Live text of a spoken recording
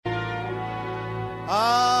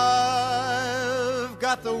I've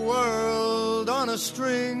got the world on a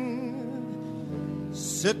string,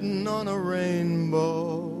 sitting on a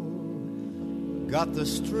rainbow. Got the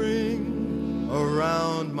string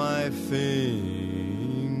around my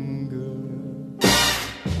finger.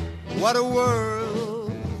 What a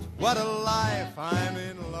world, what a life, I'm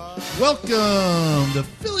in love. Welcome to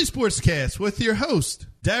Philly Sportscast with your host,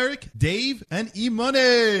 Derek, Dave, and E-Money.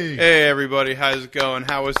 Hey, everybody. How's it going?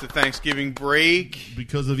 How was the Thanksgiving break?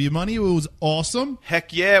 Because of E-Money, it was awesome.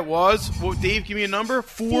 Heck yeah, it was. Well, Dave, give me a number.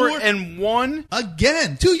 4-1.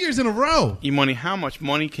 Again, 2 years in a row. E-Money, how much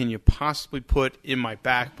money can you possibly put in my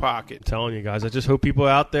back pocket? I'm telling you guys, I just hope people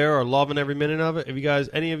out there are loving every minute of it. If you guys,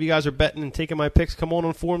 any of you guys are betting and taking my picks, come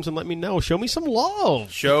on forums and let me know. Show me some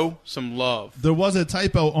love. Show some love. There was a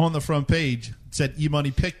typo on the front page. It said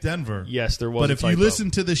E-Money picked Denver. Yes, there was But a if typo. you listen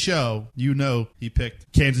to the show, you know he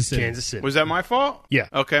picked Kansas City. Kansas City. Was that my fault? Yeah.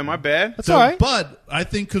 Okay, my bad. That's all right. But I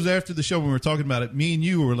think because after the show when we were talking about it, me and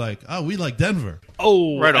you were like, oh, we like Denver.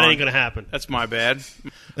 Oh, Right that on. ain't going to happen. That's my bad.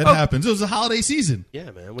 It happens. It was a holiday season.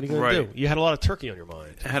 Yeah, man. What are you going Right. to do? You had a lot of turkey on your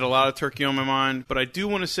mind. I had a lot of turkey on my mind, but I do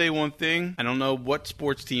want to say one thing. I don't know what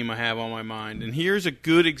sports team I have on my mind, and here's a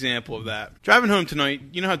good example of that. Driving home tonight,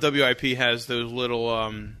 you know how WIP has those little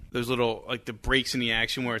like the breaks in the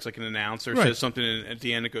action where it's like an announcer Right. says something and at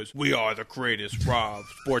the end it goes, "We are the greatest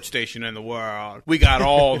sports station in the world. We got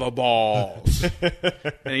all the balls."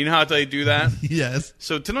 And you know how they do that? Yes.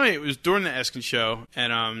 So tonight it was during the Eskin show,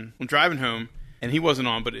 and I'm driving home, and he wasn't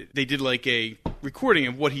on, but they did like a recording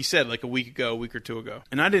of what he said like a week or two ago.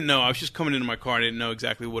 And I didn't know. I was just coming into my car. I didn't know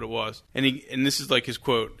exactly what it was. And this is like his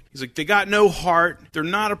quote. He's like, "They got no heart. They're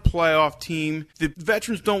not a playoff team. The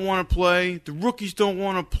veterans don't want to play. The rookies don't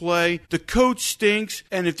want to play. The coach stinks.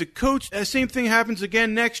 And if the same thing happens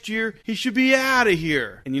again next year, he should be out of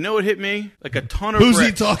here." And you know what hit me? Like a ton of Who's he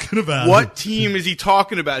bricks. talking about? What team is he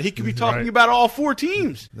talking about? He could be talking Right. about all four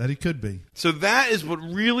teams. That he could be. So that is what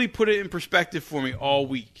really put it in perspective for me all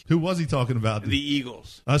week. Who was he talking about? The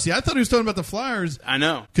Eagles. See, I thought he was talking about the Flyers I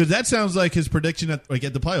know. because that sounds like his prediction at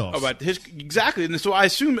the playoffs. About his exactly. And so I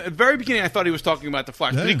assumed at the very beginning I thought he was talking about the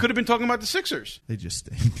Flyers. But he Yeah. could have been talking about the Sixers. They just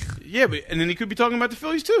stink. Yeah, and then he could be talking about the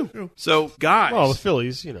Phillies too. So guys, Well, the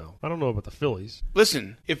Phillies, I don't know about the Phillies.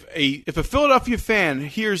 listen, if a Philadelphia fan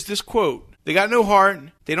hears this quote, they got no heart,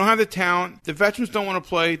 they don't have the talent, the veterans don't want to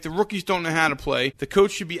play, the rookies don't know how to play, the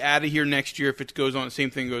coach should be out of here next year if it goes on, the same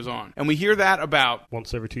thing goes on. And we hear that about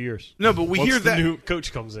Once every 2 years. No, but we Once hear the that new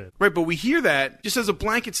coach comes in. Right, but we hear that just as a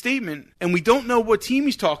blanket statement, and we don't know what team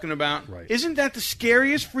he's talking about. Right. Isn't that the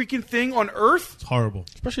scariest freaking thing on earth? It's horrible.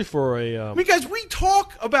 Especially for a... I mean, guys, we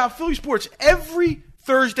talk about Philly sports every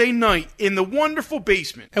Thursday night in the wonderful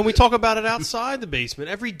basement. and we talk about it outside the basement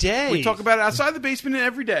every day. We talk about it outside the basement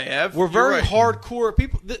every day, Ev. We're You're very right. hardcore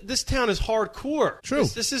people. This town is hardcore. True.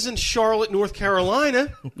 This isn't Charlotte, North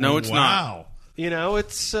Carolina. No, it's not. Wow.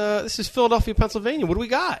 It's this is Philadelphia, Pennsylvania. What do we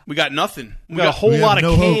got? We got nothing. We got a whole we have lot of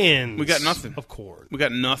no hope. cans. We got nothing. Of corn. We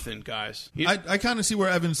got nothing, guys. I kind of see where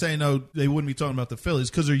Evan's saying, no, they wouldn't be talking about the Phillies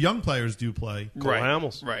because their young players do play. Cole right.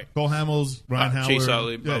 Hamels. Right. Cole Hamels, Ryan Howard. Chase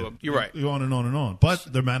Utley, blah, blah. You're right. On and on and on.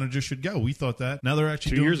 But their manager should go. We thought that. Now they're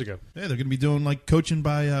actually 2 doing, years ago. Yeah, they're going to be doing like coaching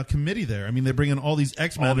by committee there. I mean, they bring in all these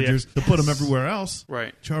ex-managers All to put them everywhere else.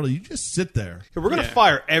 Right. Charlie, you just sit there. We're going to Yeah.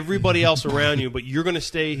 fire everybody else around you, but you're going to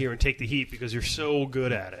stay here and take the heat because you're so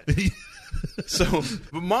good at it. So,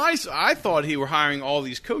 but I thought he were hiring all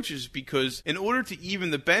these coaches because in order to even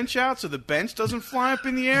the bench out so the bench doesn't fly up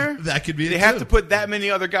in the air, That could be they it, have too. to put that many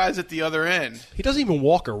other guys at the other end. He doesn't even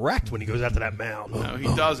walk erect when he goes out to that mound. No, he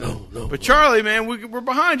doesn't. But Charlie, man, we're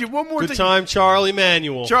behind you. One more Good thing. time, Charlie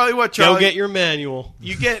Manuel. Charlie, what, Charlie? Go get your manual.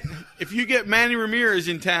 If you get Manny Ramirez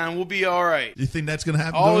in town, we'll be all right. Do you think that's going to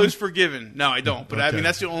happen? All to is him? forgiven. No, I don't. But I Okay. mean,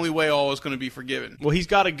 that's the only way all is going to be forgiven. Well, he's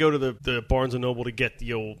got to go to the Barnes & Noble to get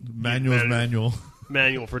the old Manual's manual.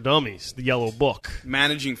 manual for dummies, the yellow book.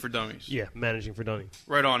 Managing for dummies. Yeah, managing for dummies.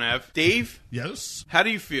 Right on, Ev. Dave, Yes. how do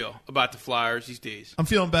you feel about the Flyers these days? I'm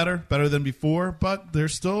feeling better than before, but they're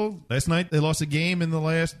still. Last night they lost a game in the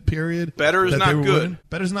last period. Better is that not they were good. winning.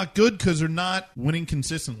 Better's not good because they're not winning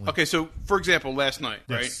consistently. Okay, so for example, last night,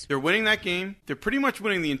 Yes. right? They're winning that game. They're pretty much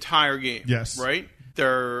winning the entire game. Yes. Right?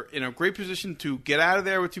 They're in a great position to get out of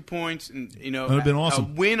there with 2 points and, That would've been awesome. a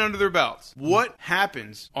win under their belts. What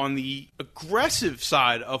happens on the aggressive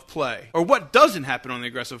side of play? Or what doesn't happen on the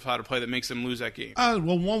aggressive side of play that makes them lose that game? Well,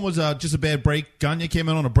 one was just a bad break. Gagne came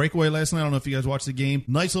in on a breakaway last night. I don't know if you guys watched the game.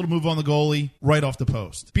 Nice little move on the goalie, right off the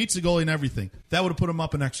post. Beats the goalie and everything. That would have put him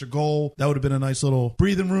up an extra goal. That would have been a nice little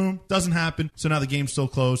breathing room. Doesn't happen. So now the game's still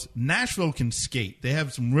closed. Nashville can skate. They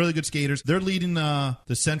have some really good skaters. They're leading the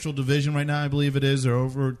Central Division right now, I believe it is. Texas or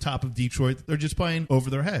over top of Detroit. They're just playing over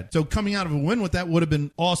their head. So coming out of a win with that would have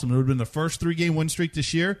been awesome. It would have been the first 3-game win streak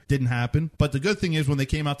this year. Didn't happen. But the good thing is when they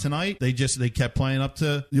came out tonight, they kept playing up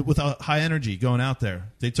to with a high energy going out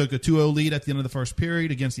there. They took a 2-0 lead at the end of the first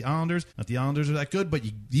period against the Islanders. Not the Islanders are that good, but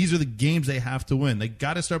these are the games they have to win. They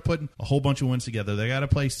got to start putting a whole bunch of wins together. They got to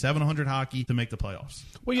play 700 hockey to make the playoffs.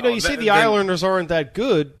 Well, you say the Islanders aren't that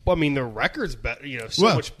good. Well, I mean, their record's better,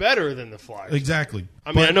 much better than the Flyers. Exactly.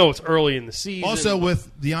 I mean, I know it's early in the season. Also,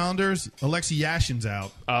 with the Islanders, Alexei Yashin's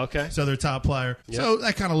out. Oh, okay. So their top player. Yep. So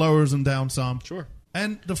that kind of lowers them down some. Sure.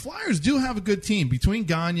 And the Flyers do have a good team. Between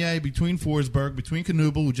Gagne, between Forsberg, between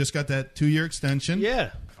Knubel, who just got that 2-year extension.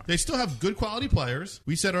 Yeah. They still have good quality players.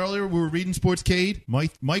 We said earlier we were reading Sportscade.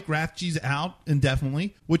 Mike Rathje's out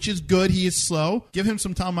indefinitely, which is good. He is slow. Give him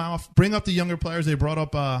some time off. Bring up the younger players. They brought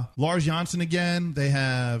up Lars Johnson again. They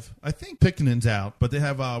have, I think Pikkanen's out, but they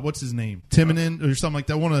have, what's his name? Timonen or something like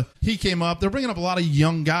that. He came up. They're bringing up a lot of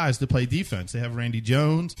young guys to play defense. They have Randy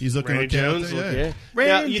Jones. He's looking Randy okay Jones. out there. Yeah.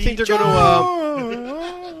 Randy you think they're going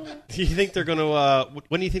to... Do you think they're going to?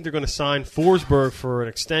 When do you think they're going to sign Forsberg for an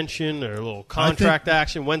extension or a little contract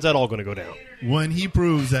action? When's that all going to go down? When he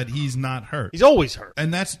proves that he's not hurt. He's always hurt.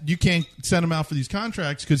 And you can't send him out for these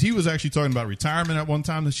contracts because he was actually talking about retirement at one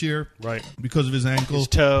time this year. Right. Because of his ankle. His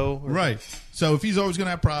toe. Right. So if he's always going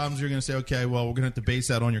to have problems, you're going to say, okay, well, we're going to have to base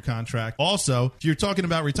that on your contract. Also, if you're talking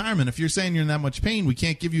about retirement, if you're saying you're in that much pain, we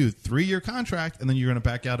can't give you a 3-year contract, and then you're going to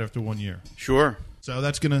back out after 1 year. Sure. So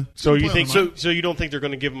that's going to... So you think so you don't think they're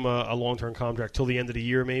going to give him a long-term contract till the end of the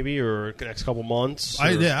year maybe or the next couple months?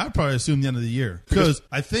 I'd probably assume the end of the year. Because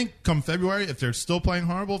I think come February, if they're still playing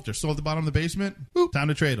horrible, if they're still at the bottom of the basement, time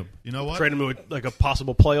to trade them. You know what? Trade him to like a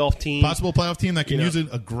possible playoff team. Possible playoff team that can use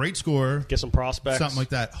a great scorer. Get some prospects. Something like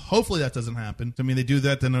that. Hopefully that doesn't happen. I mean, they do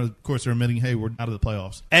that, then of course they're admitting, hey, we're out of the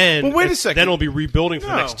playoffs. And well, wait a second. Then we'll be rebuilding for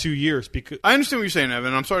the next 2 years. Because I understand what you're saying,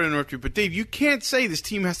 Evan. I'm sorry to interrupt you, but Dave, you can't say this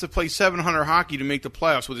team has to play 700 hockey to make the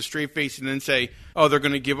playoffs with a straight face and then say, oh, they're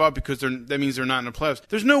going to give up because that means they're not in the playoffs.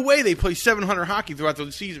 There's no way they play 700 hockey throughout the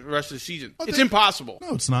rest of the season. It's impossible.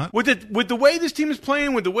 No, it's not. With the way this team is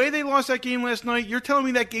playing, with the way they lost that game last night, you're telling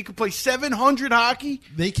me that they could play 700 hockey?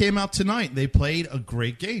 They came out tonight. They played a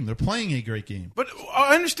great game. They're playing a great game. But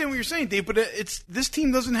I understand what you're saying, Dave, but this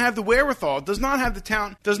team doesn't have the wherewithal, does not have the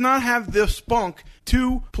talent, does not have the spunk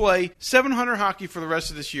to play 700 hockey for the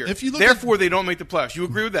rest of this year. Therefore, they don't make the playoffs. You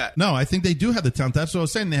agree with that? No, I think they do have the talent. That's what I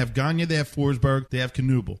was saying. They have Gagne, they have Forsberg, they have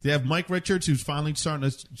Knubel. They have Mike Richards, who's finally starting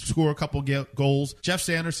to score a couple goals. Jeff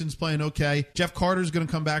Sanderson's playing okay. Jeff Carter's going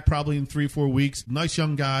to come back probably in 3-4 weeks. Nice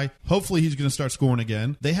young guy. Hopefully he's going to start scoring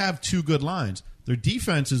again. They have 2 good lines. Their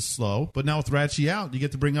defense is slow, but now with Ratchey out, you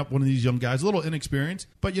get to bring up one of these young guys, a little inexperienced,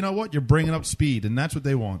 but you know what? You're bringing up speed, and that's what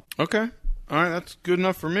they want. Okay. All right, that's good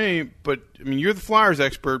enough for me. But, I mean, you're the Flyers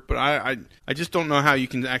expert, but I just don't know how you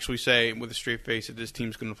can actually say with a straight face that this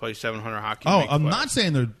team's going to play 700 hockey. Oh, I'm not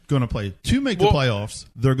saying they're going to play. To make the playoffs,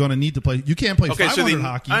 they're going to need to play. You can't play 500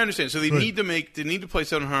 hockey. I understand. So they need to play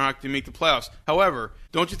 700 hockey to make the playoffs. However,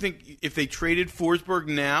 don't you think if they traded Forsberg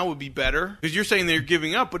now would be better? Because you're saying they're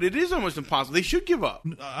giving up, but it is almost impossible. They should give up.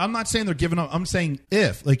 I'm not saying they're giving up. I'm saying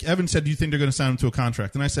if. Like Evan said, do you think they're going to sign him to a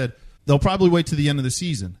contract? And I said, they'll probably wait to the end of the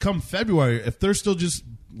season. Come February, if they're still just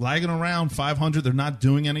lagging around 500, they're not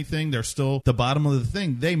doing anything, they're still the bottom of the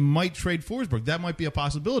thing, they might trade Forsberg. That might be a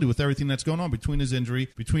possibility with everything that's going on between his injury,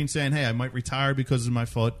 between saying, hey, I might retire because of my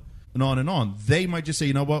foot, and on and on. They might just say,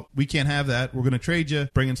 you know what, we can't have that. We're going to trade you,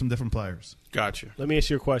 bring in some different players. Gotcha. Let me ask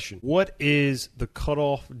you a question. What is the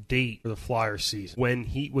cutoff date for the Flyers season? When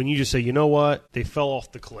you just say, you know what, they fell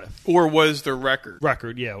off the cliff. Or was their record?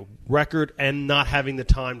 Record and not having the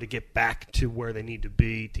time to get back to where they need to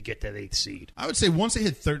be to get that 8th seed. I would say once they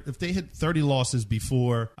hit if they hit 30 losses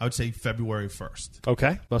before, I would say February 1st.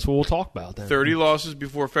 Okay. That's what we'll talk about then. 30 losses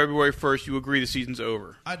before February 1st, you agree the season's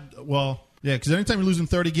over? Yeah, because anytime you're losing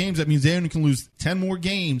 30 games, that means they only can lose 10 more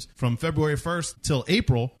games from February 1st till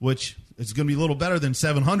April, which is going to be a little better than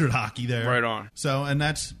 700 hockey there. Right on. So, and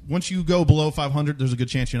that's, once you go below 500, there's a good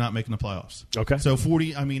chance you're not making the playoffs. Okay. So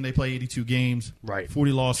 40, I mean, they play 82 games. Right.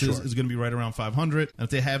 40 losses is going to be right around 500. And if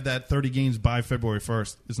they have that 30 games by February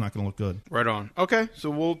 1st, it's not going to look good. Right on. Okay, so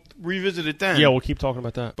we'll revisit it then. Yeah, we'll keep talking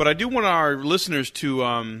about that. But I do want our listeners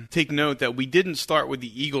to take note that we didn't start with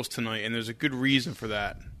the Eagles tonight, and there's a good reason for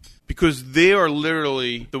that. Because they are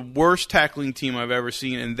literally the worst tackling team I've ever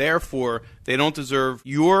seen, and therefore they don't deserve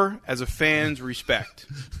your, as a fan's, respect.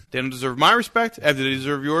 They don't deserve my respect. Do they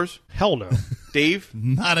deserve yours? Hell no. Dave?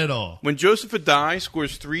 Not at all. When Joseph Adai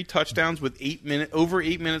scores 3 touchdowns with over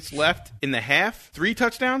 8 minutes left in the half, 3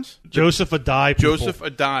 touchdowns? Joseph Adai, people. Joseph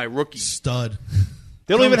Adai, rookie. Stud.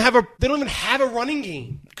 They don't even have a running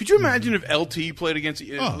game. Could you imagine if LT played against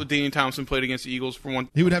Daniel Thompson played against the Eagles for one?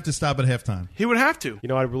 He would have to stop at halftime. He would have to. You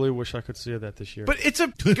know, I really wish I could see that this year. But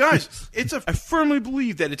I firmly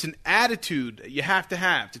believe that it's an attitude that you have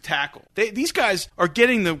to tackle. These guys are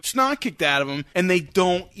getting the snot kicked out of them, and they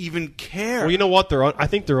don't even care. Well, you know what? I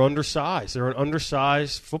think they're undersized. They're an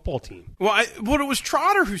undersized football team. Well, it was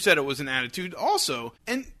Trotter who said it was an attitude also.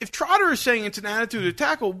 And if Trotter is saying it's an attitude to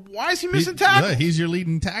tackle, why is he missing tackle? Yeah, he's your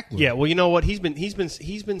leading tackler. Yeah, well, you know what? He's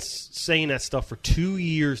been saying that stuff for 2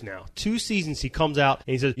 years now. 2 seasons he comes out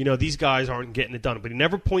and he says, you know, these guys aren't getting it done. But he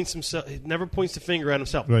never points the finger at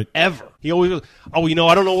himself. Right. Ever. He always goes, oh, you know,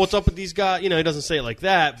 I don't know what's up with these guys. You know, he doesn't say it like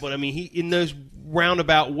that. But, I mean, he in those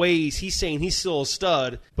roundabout ways, he's saying he's still a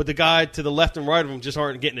stud, but the guy to the left and right of him just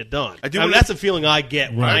aren't getting it done. That's the feeling I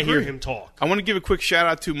get when I hear him talk. I want to give a quick shout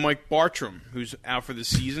out to Mike Bartram, who's out for the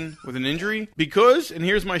season with an injury, because, and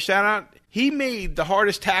here's my shout out, he made the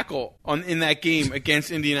hardest tackle in that game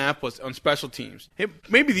against Indianapolis on special teams.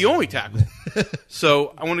 Maybe the only tackle.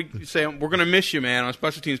 So I want to say we're going to miss you, man, on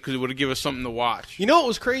special teams because it would have given us something to watch. You know what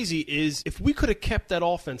was crazy is if we could have kept that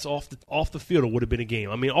offense off the field, it would have been a game.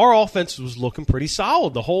 I mean, our offense was looking pretty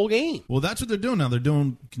solid the whole game. Well, that's what they're doing now. They're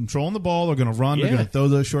doing controlling the ball. They're going to run. Yeah. They're going to throw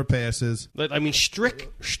those short passes. I mean,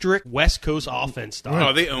 strict West Coast offense style.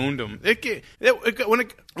 Oh, they owned them.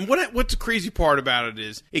 What's the crazy part about it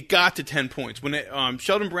is it got to 10 points. When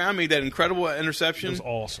Sheldon Brown made that incredible interception. It was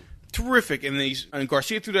awesome. Terrific. And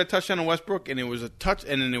Garcia threw that touchdown to Westbrook, and it was a touch,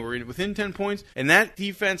 and then they were within 10 points. And that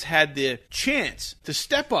defense had the chance to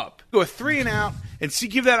step up, go a 3-and-out, and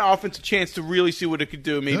give that offense a chance to really see what it could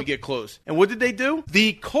do, maybe get close. And what did they do?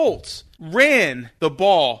 The Colts ran the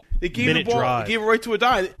ball. They gave the ball, drive. Gave it right to a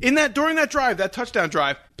dive. During that drive, that touchdown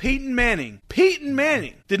drive, Peyton Manning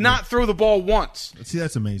did not throw the ball once. See,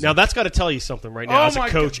 that's amazing. Now that's got to tell you something right now, as a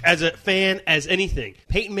coach, as a fan, as anything.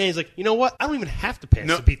 Peyton Manning's like, you know what? I don't even have to pass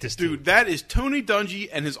to beat this team. Dude, that is Tony Dungy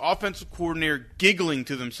and his offensive coordinator giggling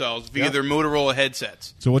to themselves via their Motorola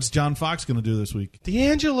headsets. So what's John Fox going to do this week?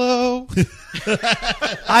 D'Angelo,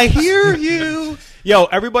 I hear you. Yo,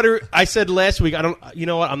 everybody! I said last week. You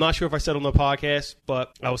know what? I'm not sure if I said on the podcast,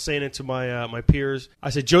 but I was saying it to my peers.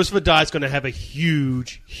 I said Joseph Adai is going to have a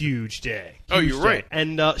huge day. You're right.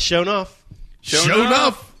 And sure enough.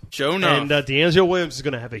 And D'Angelo Williams is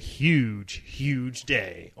going to have a huge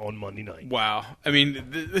day on Monday night. Wow. I mean,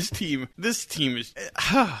 this team is...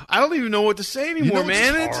 I don't even know what to say anymore,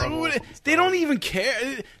 man. They don't even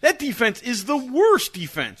care. That defense is the worst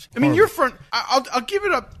defense. I mean, your front... I'll give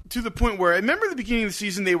it up to the point where... I remember at the beginning of the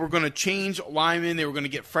season, they were going to change linemen. They were going to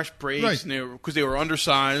get fresh breaks because they were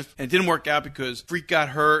undersized. And it didn't work out because Freak got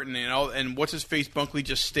hurt. And what's-his-face, Bunkley,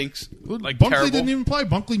 just stinks like Bunkley terrible. Didn't even play.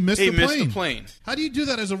 Bunkley missed the plane. How do you do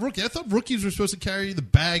that as a rookie? I thought rookies were supposed to carry the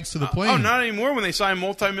bags to the plane. Oh, not anymore when they sign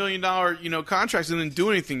multi-million-dollar contracts and didn't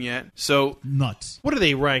do anything yet. So nuts. What are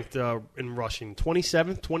they ranked in rushing?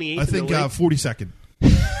 27th, 28th? I think 42nd.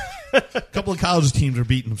 A couple of college teams are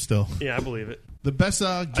beating them still. Yeah, I believe it. The best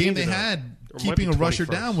game they had keeping a rusher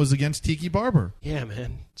down was against Tiki Barber. Yeah,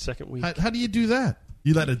 man. Second week. How do you do that?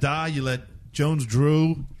 You let Adai, you let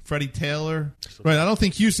Jones-Drew, Freddie Taylor. Right, I don't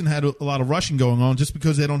think Houston had a lot of rushing going on just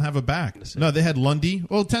because they don't have a back. No, they had Lundy.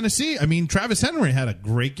 Well, Tennessee, I mean, Travis Henry had a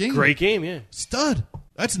great game. Great game, yeah. Stud.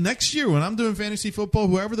 That's next year when I'm doing fantasy football.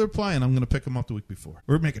 Whoever they're playing, I'm going to pick them up the week before,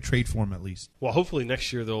 or make a trade for them at least. Well, hopefully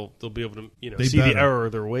next year they'll be able to see the error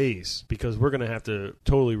of their ways, because we're going to have to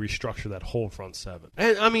totally restructure that whole front seven.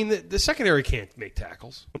 And I mean, the secondary can't make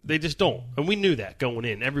tackles; they just don't. And we knew that going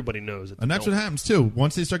in. Everybody knows it. And that's what happens too.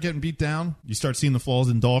 Once they start getting beat down, you start seeing the flaws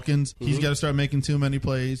in Dawkins. He's got to start making too many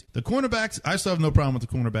plays. The cornerbacks, I still have no problem with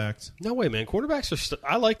the cornerbacks. No way, man. Cornerbacks are.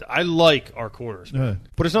 I like our corners,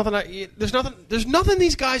 but there's nothing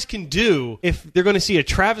these guys can do if they're going to see a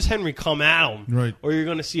Travis Henry come at them, right, or you're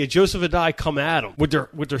going to see a Joseph Adai come at them with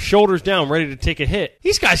their shoulders down, ready to take a hit.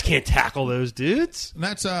 These guys can't tackle those dudes. And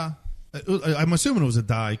that's I'm assuming it was a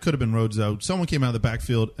die. Could have been Rhodes out. Someone came out of the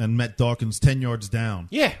backfield and met Dawkins 10 yards down.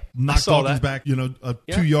 Yeah, knocked Dawkins back,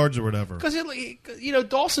 2 yards or whatever. Because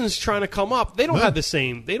Dawson's trying to come up. They don't have the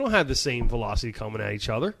same. They don't have the same velocity coming at each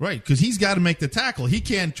other. Right, because he's got to make the tackle. He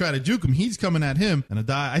can't try to juke him. He's coming at him, and a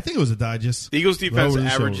die. I think it was a die. Just the Eagles' defense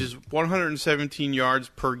averages 117 yards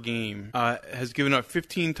per game. Has given up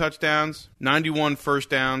 15 touchdowns, 91 first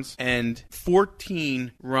downs, and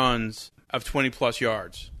 14 runs of 20-plus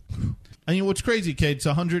yards. I mean, what's crazy, Kate, it's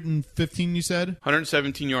 115, you said?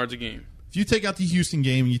 117 yards a game. If you take out the Houston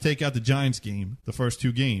game and you take out the Giants game, the first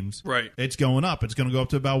two games, right, it's going up. It's going to go up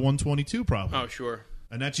to about 122 probably. Oh, sure.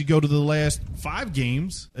 And that you go to the last 5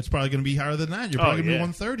 games, it's probably going to be higher than that. You're probably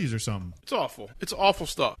going to be 130s or something. It's awful. It's awful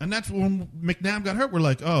stuff. And that's when McNabb got hurt. We're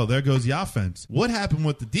like, oh, there goes the offense. What happened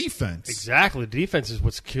with the defense? Exactly. The defense is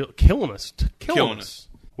what's killing us. Killing us.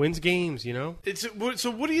 Wins games, you know. So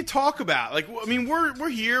what do you talk about? Like, I mean, we're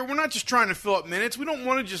here. We're not just trying to fill up minutes. We don't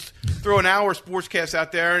want to just throw an hour sportscast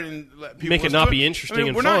out there and let people make it not be interesting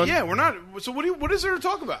and we're fun. Not, yeah, we're not. So what is there to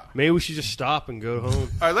talk about? Maybe we should just stop and go home.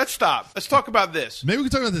 All right, let's stop. Let's talk about this. Maybe we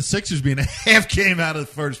can talk about the Sixers being a half game out of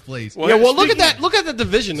first place. Well, look at that. Look at the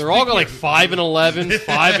division. They're all got like 5-11,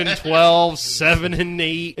 5-12,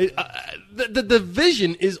 7-8. The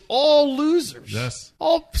division is all losers. Yes.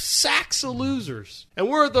 All sacks of losers. And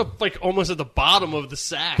we're at almost at the bottom of the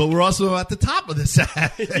sack. But we're also at the top of the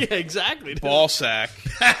sack. Yeah, exactly. Ball sack.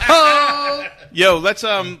 Yo, let's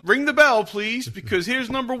ring the bell, please, because here's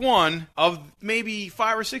number 1 of maybe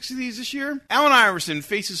 5 or 6 of these this year. Allen Iverson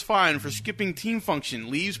faces fine for skipping team function,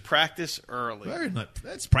 leaves practice early. Very nice.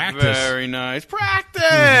 That's practice. Very nice.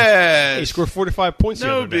 Practice! He scored 45 points the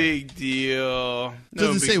No other day. big deal.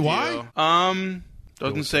 Does it say why?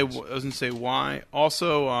 Doesn't say why.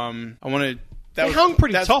 Also, I want to. They hung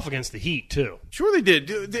pretty tough against the Heat, too. Sure they did.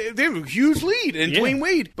 They have a huge lead, and Dwayne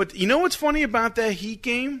Wade. But you know what's funny about that Heat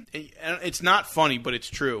game? It's not funny, but it's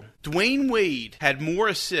true. Dwayne Wade had more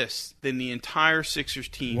assists than the entire Sixers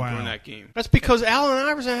team during that game. That's because Allen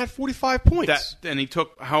Iverson had 45 points. And he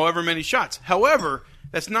took however many shots. However,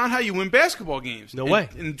 that's not how you win basketball games. No way.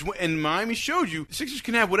 And Miami showed you the Sixers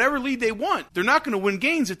can have whatever lead they want. They're not going to win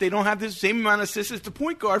games if they don't have the same amount of assists as the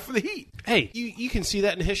point guard for the Heat. Hey, you can see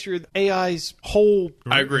that in the history of AI's whole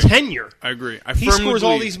tenure. I agree. He scores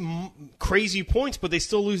all these crazy points, but they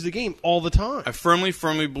still lose the game all the time. I firmly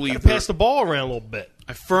believe pass the ball around a little bit.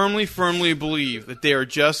 I firmly believe that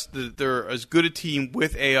they're as good a team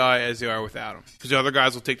with AI as they are without him. Because the other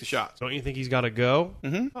guys will take the shots. Don't you think he's got to go?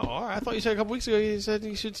 Mm-hmm. Oh, all right. I thought you said a couple weeks ago you said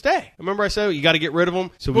he should stay. Remember I said you got to get rid of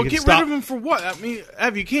him so we can get stop. rid of him for what? I mean,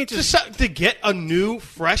 Ev, you can't just to get a new,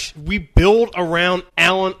 fresh. We build around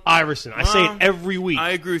Allen Iverson. I say it every week. I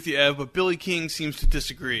agree with you, Ev, but Billy King seems to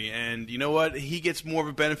disagree. And you know what? He gets more of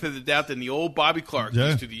a benefit of the doubt than the old Bobby Clark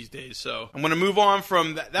used to these days. So I'm going to move on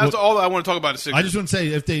from that. That's all I want to talk about. I just want to say,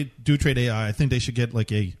 if they do trade AI, I think they should get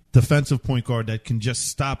like a defensive point guard that can just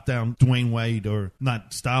stop down Dwayne Wade, or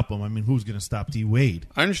not stop him. I mean, who's going to stop D Wade?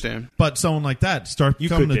 I understand. But someone like that You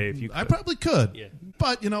could, Dave. You could. I probably could. Yeah.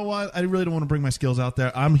 But you know what? I really don't want to bring my skills out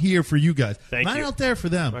there. I'm here for you guys. Thank Not you. out there for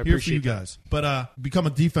them. I Here for you appreciate that. guys. But become a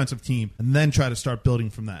defensive team and then try to start building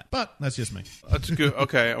from that. But that's just me. That's good.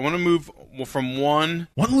 Okay, I want to move from one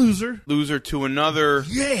loser to another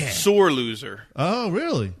sore loser. Oh,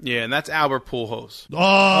 really? Yeah, and that's Albert Pujols.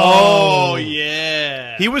 Oh,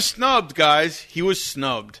 yeah. He was snubbed, guys. He was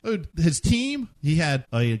snubbed. His team, he had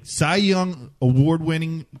a Cy Young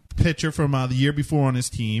award-winning pitcher from the year before on his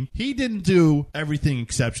team. He didn't do everything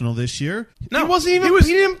exceptional this year. No, he wasn't even.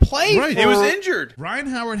 He didn't play. Right. He was injured. Ryan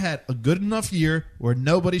Howard had a good enough year where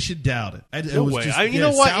nobody should doubt it. It No was way. just, You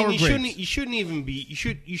know what? sour And grapes. you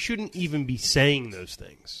shouldn't even be saying those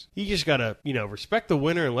things. You just gotta respect the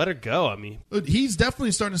winner and let it go. I mean, He's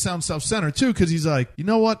definitely starting to sound self-centered, too, because he's like, you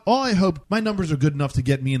know what? All I hope, my numbers are good enough to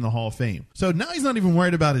get me in the Hall of Fame. So now he's not even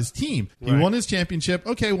worried about his team. He won his championship.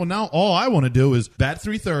 Okay, well, now all I want to do is bat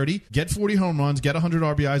 .330, get 40 home runs, get 100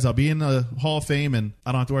 RBIs. I'll be in the Hall of Fame, and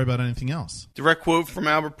I don't have to worry about anything else. Direct quote from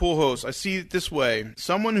Albert Pujols. I see it this way.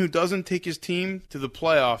 Someone who doesn't take his team to the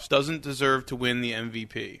playoffs doesn't deserve to win the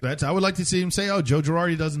MVP. I would like to see him say, oh, Joe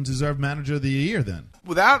Girardi doesn't deserve Manager of the Year then.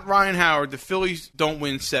 Without Ryan Howard, the Phillies don't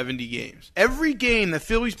win 70 games. Every game the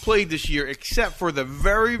Phillies played this year, except for the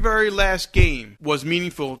very, very last game, was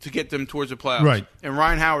meaningful to get them towards the playoffs. Right. And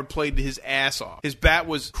Ryan Howard played his ass off. His bat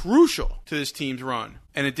was crucial to this team's run,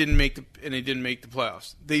 and it didn't make the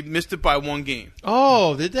playoffs. They missed it by one game.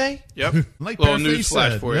 oh, did they? Yep. Like Little Bearface news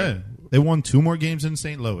flash said, for you. yeah. They won 2 more games in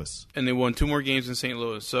St. Louis. And they won 2 more games in St.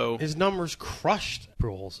 Louis. So His numbers crushed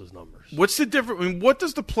Pujols' numbers. what's the difference? I mean, what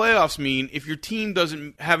does the playoffs mean if your team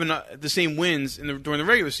doesn't have the same wins during the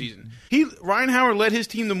regular season? Ryan Howard led his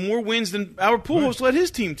team to more wins than Albert Pujols led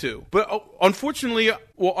his team to. But unfortunately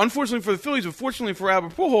for the Phillies, but fortunately for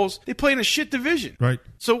Albert Pujols, they play in a shit division. Right.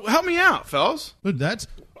 So help me out, fellas. But that's...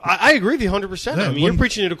 I agree with you 100%. Yeah, I mean, you're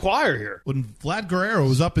preaching to the choir here. When Vlad Guerrero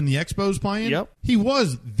was up in the Expos playing, Yep. He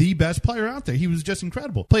was the best player out there. He was just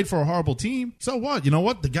incredible. Played for a horrible team. So what? You know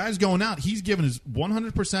what? The guy's going out. He's giving his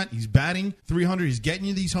 100%. He's batting 300. He's getting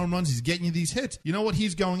you these home runs. He's getting you these hits. You know what?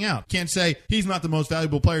 He's going out. Can't say he's not the most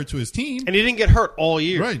valuable player to his team. And he didn't get hurt all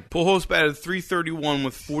year. Right. Pujols batted .331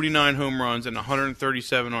 with 49 home runs and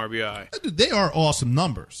 137 RBI. They are awesome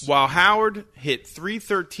numbers. While Howard hit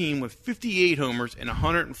 .313 with 58 homers and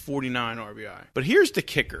 149 RBI. But here's the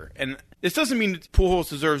kicker, and this doesn't mean that Pujols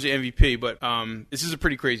deserves the MVP, but this is a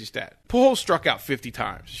pretty crazy stat. Pujols struck out 50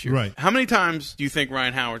 times this year. Right. How many times do you think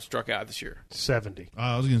Ryan Howard struck out this year? 70.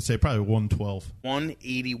 I was going to say probably 112.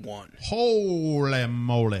 181. Holy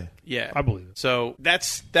moly. Yeah. I believe it. So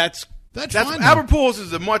that's That's fine, Albert Pujols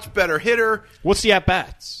is a much better hitter. What's the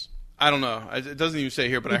at-bats? I don't know. It doesn't even say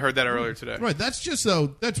here, but I heard that earlier today. Right, that's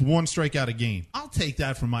one strikeout a game. I'll take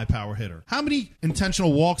that from my power hitter. How many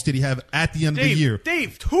intentional walks did he have at the end of the year?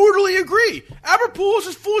 Dave, totally agree. Albert Pujols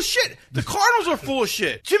is full of shit. The Cardinals are full of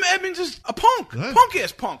shit. Jim Edmonds is a punk. Right.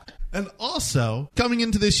 Punk-ass punk. And also, coming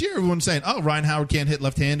into this year, everyone's saying, oh, Ryan Howard can't hit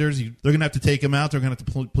left-handers. They're going to have to take him out. They're going to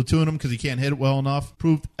have to platoon him because he can't hit it well enough.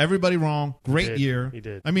 Proved everybody wrong. Great year. He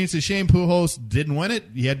did. I mean, it's a shame Pujols didn't win it.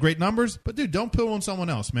 He had great numbers. But, dude, don't put on someone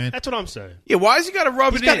else, man. That's what I'm saying. Yeah, why has he got to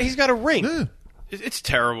rub it in? He's got a ring. Yeah. It's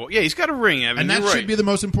terrible. Yeah, he's got a ring, Evan. And that You're right. should be the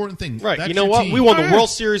most important thing. Right. That's You know your what? team. We won the Yeah. World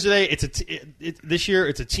Series today. This year,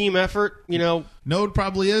 it's a team effort. You know, No, it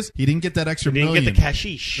probably is. He didn't get that extra didn't million. get the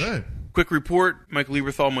cashish. Right. Quick report, Mike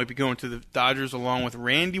Lieberthal might be going to the Dodgers along with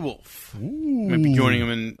Randy Wolf. Might be joining him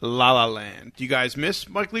in La La Land. Do you guys miss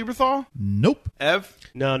Mike Lieberthal? Nope. Ev?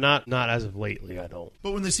 No, not as of lately. I don't.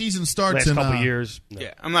 But when the season starts Last in couple of years. No.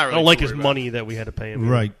 Yeah, I'm not I really don't like too his worried money that we had to pay him.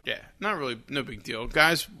 Right. Yeah, not really, no big deal.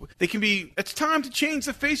 Guys, they can be, it's time to change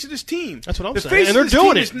the face of this team. That's what I'm the saying. face And of they're this doing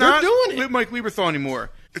team it. is They're not doing it. Mike Lieberthal anymore.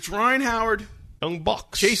 It's Ryan Howard, Young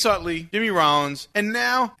Bucks. Chase Utley, Jimmy Rollins, and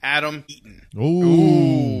now Adam Eaton.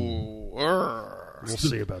 Ooh. We'll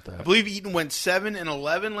see about I that. believe Eaton went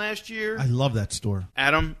 7-11 last year. I love that store.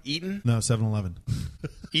 Adam Eaton, No, 7-Eleven.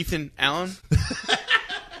 Ethan Allen.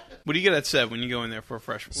 What do you get at 7 when you go in there for a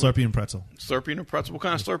fresh Slurpee and pretzel. Slurpee and a pretzel? What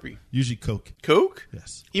kind of Slurpee? Usually Coke. Coke?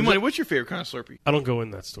 Yes. E-Money, what's your favorite kind of Slurpee? I don't go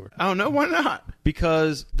in that store I don't know. Why not?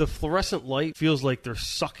 because the fluorescent light feels like they're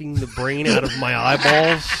sucking the brain out of my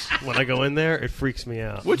eyeballs when I go in there. It freaks me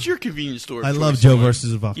out. What's your convenience store? I choice, love Joe E-Money?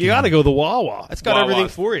 versus Volcano. You got to go the Wawa. It's got Wawa. everything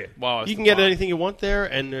for you. Wawa's You can the get bomb. anything you want there,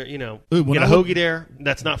 and Ooh, when get a I hoagie there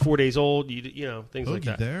that's not 4 days old. You know things like Hoagie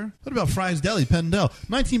that. there? What about Fry's Deli, Pendel?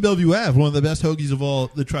 19 Bellevue Ave, one of the best hoagies of all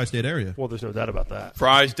the tri-state area. Well, there's no doubt about that.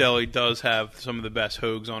 Fry's Deli does have some of the best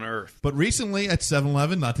hoags on earth. But recently at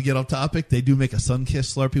 7-Eleven, not to get off topic, they do make a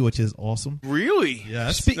Sunkist Slurpee, which is awesome. Really?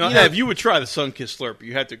 Yes. Now, You know- Ev, you would try the Sunkist Slurpee.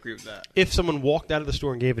 You have to agree with that. If someone walked out of the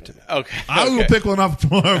store and gave it to me, Okay. I will okay. pick one up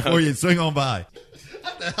tomorrow for you and swing on by.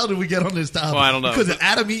 How the hell did we get on this topic? Well, I don't know. Because of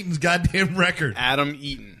Adam Eaton's goddamn record. Adam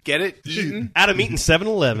Eaton. Get it? Eaton? Adam eating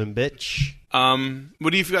 7-Eleven, bitch.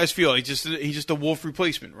 What do you guys feel? He's just a Wolf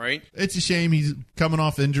replacement, right? It's a shame he's coming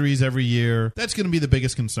off injuries every year. That's going to be the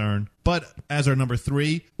biggest concern. But as our number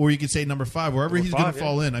 3, or you could say number 5, wherever Number he's going 5, to yeah.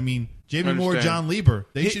 fall in. I mean, Jamie I Moore, understand. John Lieber,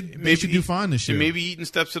 they should do fine this year. And maybe Eaton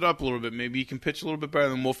steps it up a little bit. Maybe he can pitch a little bit better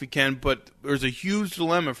than Wolfie can. But there's a huge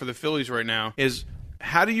dilemma for the Phillies right now is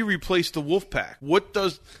how do you replace the Wolf Pack? What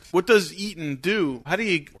does Eaton do? How do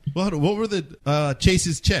you... What were the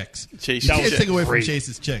Chase's checks? Chase's You can't checks. take away from Great.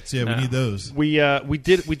 Chase's checks. Yeah, we need those. We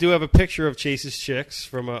do have a picture of Chase's chicks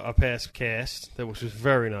from a past cast that was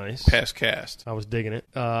very nice. Pass cast. I was digging it.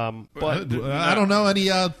 But I don't know any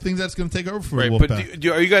things that's going to take over for Right, Wolfpack.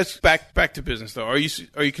 but are you guys back to business though? Are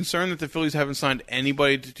you concerned that the Phillies haven't signed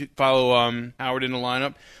anybody to follow Howard in the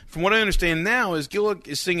lineup? From what I understand now, is Gillick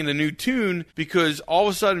is singing a new tune because all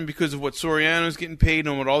of a sudden, because of what Soriano's getting paid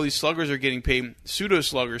and what all these sluggers are getting paid, pseudo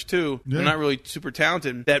sluggers too, Yeah. they're not really super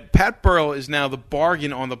talented. That Pat Burrell is now the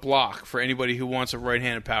bargain on the block for anybody who wants a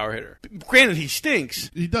right-handed power hitter. Granted, he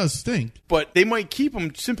stinks, He does stink. but they might keep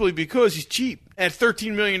him simply because he's cheap. At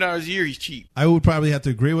 $13 million a year, he's cheap. I would probably have to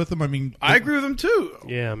agree with him. I mean, I agree with him too.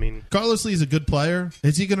 yeah, I mean, Carlos Lee's a good player.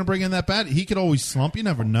 Is he going to bring in that bat? He could always slump. You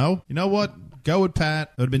never know. You know what? Go with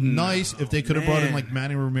Pat. It would have been nice if they could have brought in man. like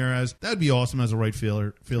Manny Ramirez. That would be awesome as a right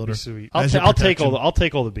fielder. sweet. As your I'll take protection.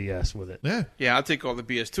 all the BS with it. Yeah. Yeah, I'll take all the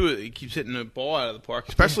BS too. He keeps hitting the ball out of the park,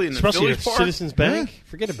 especially in the Especially Phillies at park. Citizens Bank.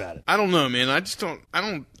 Forget about it. I don't know, man. I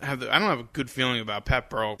don't have a good feeling about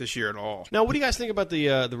Pat Burrell this year at all. Now, what do you guys think about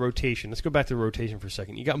the rotation? Let's go back to the rotation for a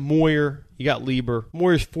second. You got Moyer, you got Lieber.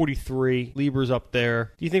 Moyer's 43, Lieber's up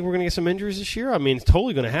there. Do you think we're going to get some injuries this year? I mean, it's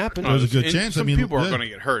totally going to happen. There's a good And chance. I Some mean, people are yeah. going to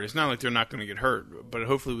get hurt. It's not like they're not going to get hurt, but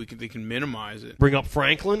hopefully they can minimize it. Bring up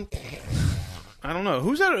Franklin. I don't know.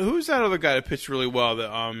 Who's that other guy that pitched really well? The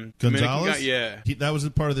Dominican Gonzalez? guy? Yeah. That was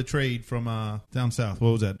a part of the trade from down south. What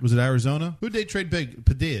was that? Was it Arizona? Who did they trade big?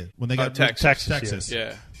 Padilla when they got Texas.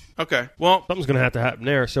 Yeah. Okay. Well, Something's going to have to happen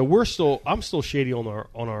there. So I'm still shady on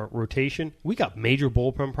our rotation. We got major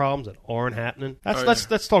bullpen problems that aren't happening.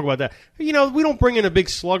 Let's talk about that. We don't bring in a big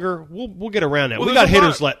slugger. We'll get around that. Well, we got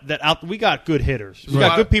hitters we got good hitters. We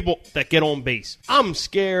got good people that get on base. I'm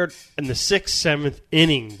scared in the 6th, 7th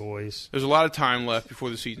inning, boys. there's a lot of time left before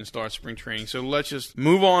the season starts, spring training. So let's just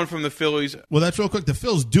move on from the Phillies. Well, that's real quick. The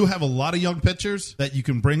Phils do have a lot of young pitchers that you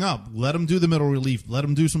can bring up. Let them do the middle relief. Let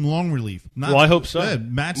them do some long relief. I hope so.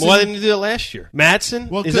 Matson. Why didn't you do that last year? Matson?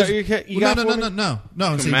 Well, is that what you got for me? No.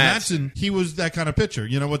 I'm saying Matson, he was that kind of pitcher.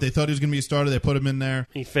 You know what? They thought he was going to be a starter. They put him in there.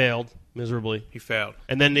 He failed miserably. He failed.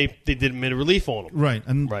 And then they did mid relief on him. Right.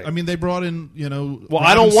 And Right. I mean, they brought in, Well,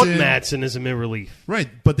 I don't want Robinson. Matson as a mid relief. Right,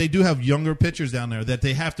 but they do have younger pitchers down there that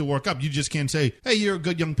they have to work up. You just can't say, "Hey, you're a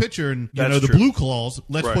good young pitcher," and That's the true. Blue Claws.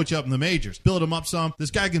 Let's Right. put you up in the majors, build him up some.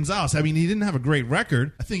 This guy Gonzalez. I mean, he didn't have a great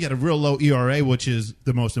record. I think he had a real low ERA, which is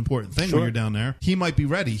the most important thing when Sure. you're down there. He might be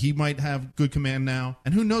ready. He might have good command now,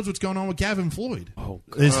 and who knows what's going on with Gavin Floyd? Oh,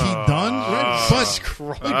 Is he done? Right? But Christ.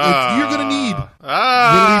 look, if you're going to need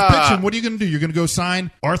relief pitching, what are you going to do? You're going to go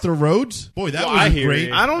sign Arthur Rhodes? Boy, that Well, I was hear great.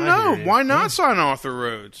 you. I don't I know. hear you. Why not sign Arthur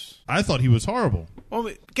Rhodes? I thought he was horrible. Well,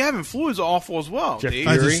 Gavin Floyd's awful as well. Jeff Dave.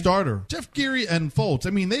 As a Geary? starter. Jeff Geary and Foltz, I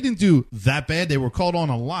mean, they didn't do that bad. They were called on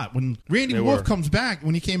a lot. When Randy They Wolf were. comes back,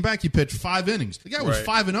 when he came back, he pitched 5 innings. The guy was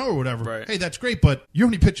Right. 5-0 or whatever. Right. Hey, that's great, but you're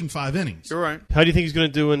only pitching 5 innings. You're right. How do you think he's going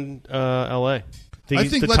to do in L.A.? I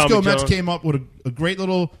think Let's Go Mets came up with a great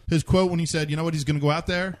little, his quote when he said, you know what, he's going to go out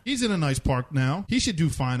there. He's in a nice park now. He should do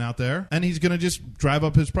fine out there. And he's going to just drive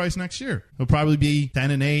up his price next year. He'll probably be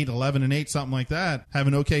 10-8, 11-8, something like that. Have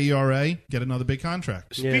an okay ERA, get another big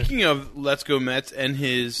contract. Speaking of Let's Go Mets and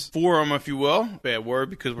his forum, if you will, bad word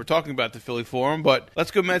because we're talking about the Philly Forum, but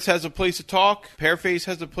Let's Go Mets has a place to talk, Pearface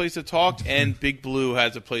has a place to talk, and Big Blue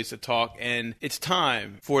has a place to talk, and it's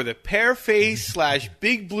time for the Pearface /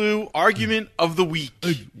 Big Blue argument of the week. Oh,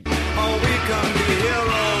 we can be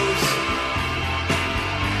heroes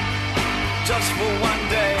just for one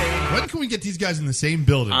day. When can we get these guys in the same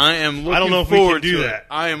building? I am looking I don't know if we forward can do to that. it.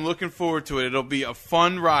 I am looking forward to it. It'll be a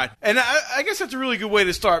fun ride. And I guess that's a really good way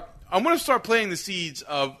to start. I'm going to start planting the seeds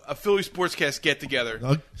of a Philly Sportscast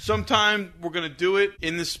get-together. Sometime we're going to do it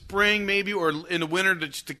in the spring maybe or in the winter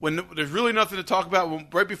when there's really nothing to talk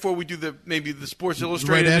about, right before we do the Sports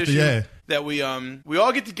Illustrated Right after, issue. yeah. That we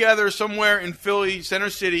all get together somewhere in Philly, Center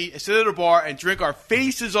City, sit at a bar and drink our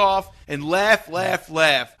faces off and laugh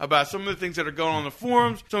about some of the things that are going on in the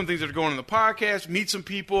forums, some of the things that are going on in the podcast, meet some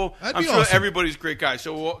people. That'd I'm be sure awesome. everybody great guys,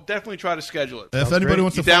 so we'll definitely try to schedule it. If anybody great.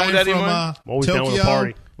 wants to You down fly with in that, from Always down with a Tokyo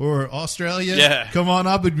party. or Australia, Yeah. come on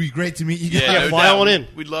up. It'd be great to meet you guys. Yeah, no fly doubt. on in.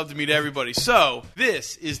 We'd love to meet everybody. So,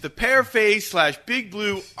 this is the Pearface / Big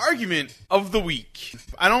Blue argument of the week.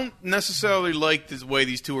 I don't necessarily like the way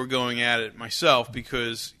these two are going at it myself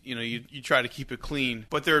because, you try to keep it clean.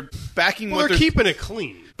 But they're backing Well, what they're keeping it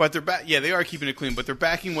clean. But they're yeah, they are keeping it clean, but they're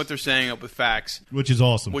backing what they're saying up with facts. Which is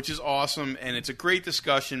awesome. Which is awesome, and it's a great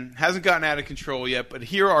discussion. Hasn't gotten out of control yet, but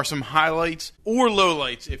here are some highlights or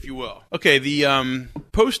lowlights, if you will. Okay, the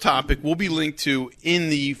post topic will be linked to in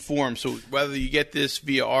the forum, so whether you get this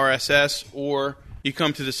via RSS or you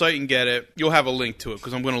come to the site and get it, you'll have a link to it,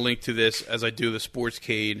 because I'm going to link to this as I do the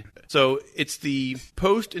Sportscade. So it's the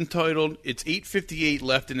post entitled, "It's 8:58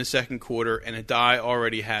 left in the second quarter, and a die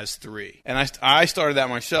already has 3." And I started that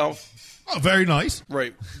myself. Oh, very nice.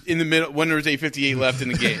 Right in the middle when there was 8:58 left in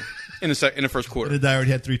the game in the first quarter. Did I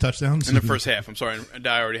already had 3 touchdowns? In the first half, I'm sorry.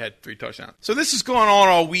 I already had 3 touchdowns. So this is going on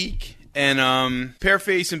all week, and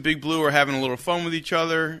Pearface and Big Blue are having a little fun with each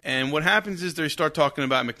other. And what happens is they start talking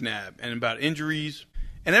about McNabb and about injuries.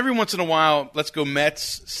 And every once in a while, Let's Go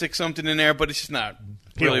Mets stick something in there, but it's just not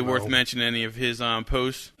really don't worth know. mentioning any of his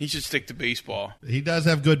posts. He should stick to baseball. He does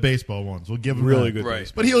have good baseball ones. We'll give him Really that. good Right.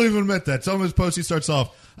 baseball. But he'll even admit that. Some of his posts he starts off,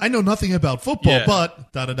 I know nothing about football, Yeah.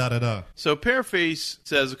 but da-da-da-da-da. So Pearface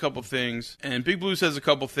says a couple things, and Big Blue says a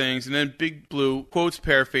couple things, and then Big Blue quotes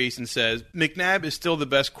Pearface and says, "McNabb is still the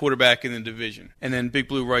best quarterback in the division." And then Big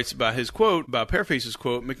Blue writes about his quote, about Pearface's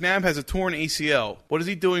quote, "McNabb has a torn ACL. What is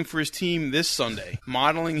he doing for his team this Sunday?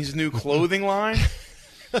 Modeling his new clothing line?"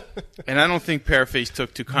 And I don't think Pearface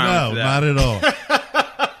took too kindly No, to that. not at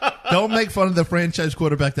all. Don't make fun of the franchise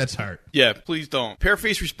quarterback that's hurt. Yeah, please don't.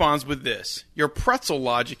 Pearface responds with this. Your pretzel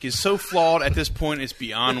logic is so flawed at this point it's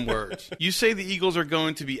beyond words. You say the Eagles are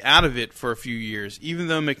going to be out of it for a few years, even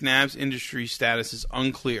though McNabb's industry status is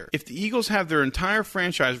unclear. If the Eagles have their entire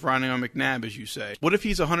franchise riding on McNabb, as you say, what if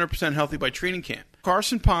he's 100% healthy by training camp?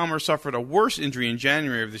 Carson Palmer suffered a worse injury in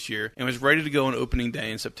January of this year and was ready to go on opening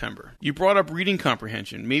day in September. You brought up reading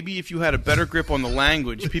comprehension. Maybe if you had a better grip on the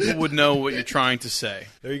language, people would know what you're trying to say.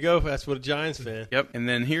 There you go. That's what a Giants fan. Yep. And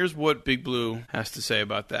then here's what Big Blue has to say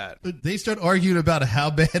about that. They start arguing about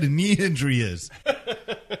how bad a knee injury is.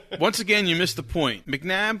 Once again, you missed the point.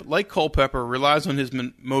 McNabb, like Culpepper, relies on his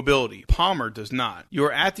mobility. Palmer does not. You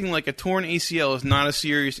are acting like a torn ACL is not a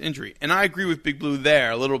serious injury. And I agree with Big Blue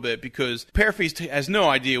there a little bit because Pearface has no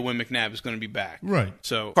idea when McNabb is going to be back. Right.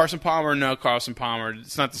 So Carson Palmer,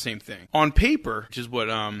 it's not the same thing. On paper, which is what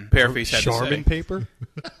Pearface had to say. Charmin paper?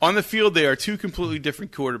 On the field, they are two completely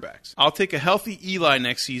different quarterbacks. I'll take a healthy Eli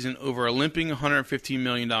next season over a limping $115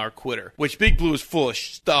 million quitter, which Big Blue is full of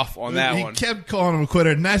stuff on that he one. kept calling him a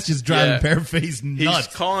quitter, and that's just driving Pearface nuts.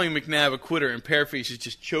 He's calling McNabb a quitter, and Pearface is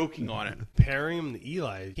just choking on it. Pairing him to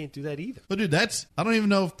Eli, you can't do that either. But dude, I don't even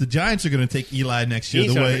know if the Giants are going to take Eli next year.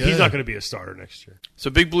 He's not going to be a starter next year. So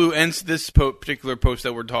Big Blue ends this particular post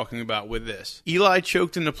that we're talking about with this. Eli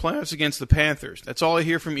choked in the playoffs against the Panthers. That's all I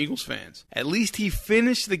hear from Eagles fans. At least he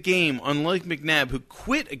finished the game, unlike McNabb, who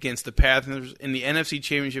quit against the Panthers in the NFC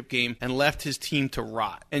Championship game and left his team to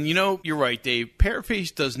rot. And you know, you're right, Dave.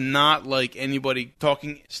 Pearface does not like anybody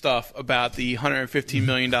talking stuff about the $115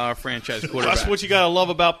 million franchise quarterback. That's what you got to love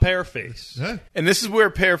about Pearface. Yeah. And this is where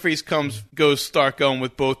Pearface start going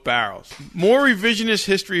with both barrels. More revisionist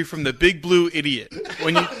history from the Big Blue idiot.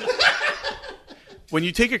 When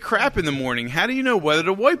you take a crap in the morning, how do you know whether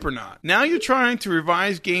to wipe or not? Now you're trying to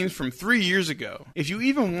revise games from 3 years ago. If you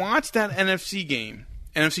even watched that NFC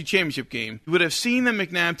Championship game, you would have seen that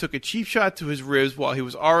McNabb took a cheap shot to his ribs while he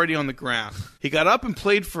was already on the ground. He got up and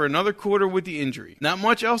played for another quarter with the injury. Not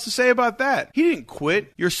much else to say about that. He didn't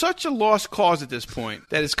quit. You're such a lost cause at this point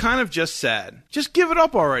that it's kind of just sad. Just give it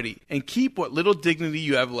up already and keep what little dignity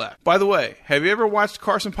you have left. By the way, have you ever watched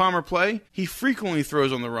Carson Palmer play? He frequently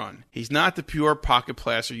throws on the run. He's not the pure pocket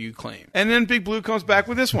passer you claim. And then Big Blue comes back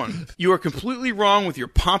with this one. You are completely wrong with your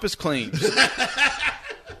pompous claims.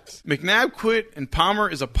 McNabb quit, and Palmer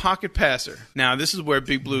is a pocket passer. Now, this is where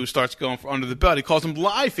Big Blue starts going for under the belt. He calls him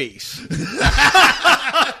Lie Face.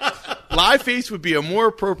 Lie Face would be a more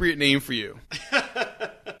appropriate name for you.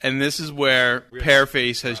 And this is where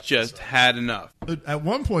Pearface has just had enough. At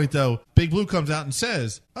one point, though, Big Blue comes out and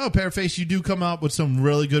says, "Oh, Pearface, you do come out with some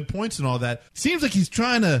really good points and all that." Seems like he's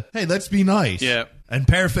trying to, hey, let's be nice. Yeah. And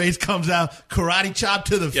Pearface comes out, karate chop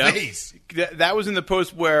to the face. That was in the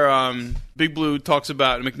post where Big Blue talks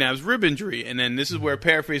about McNabb's rib injury, and then this is where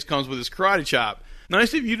Pearface comes with his karate chop.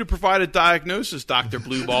 Nice of you to provide a diagnosis, Dr.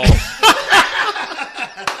 Blue Balls.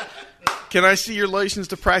 Can I see your license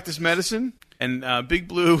to practice medicine? And Big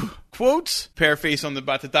Blue quotes Pearface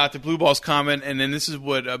about the Dr. Blue Balls comment, and then this is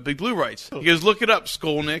what Big Blue writes. He goes, "Look it up,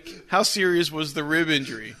 Skolnick. How serious was the rib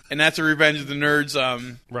injury?" And that's a Revenge of the Nerds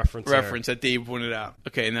reference that Dave pointed out.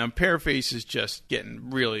 Okay, now Pearface is just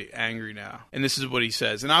getting really angry now, and this is what he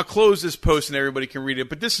says. And I'll close this post, and everybody can read it.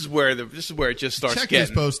 But this is where it just starts. Check getting.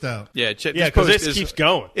 this post out. Yeah, because this keeps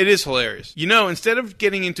going. It is hilarious. You know, instead of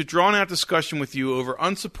getting into drawn-out discussion with you over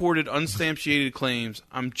unsupported, unsubstantiated claims,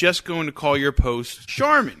 I'm just going to call your post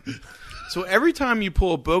Charmin. So every time you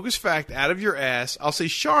pull a bogus fact out of your ass, I'll say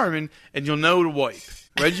Charmin, and you'll know to wipe.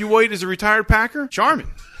 Reggie White is a retired Packer? Charmin.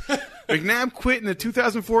 McNabb quit in the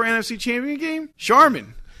 2004 NFC Championship game?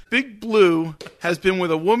 Charmin. Big Blue has been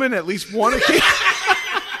with a woman at least one occasion.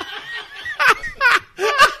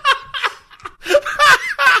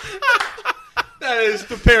 That is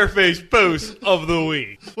the Pearface post of the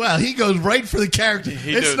week. Well, he goes right for the character.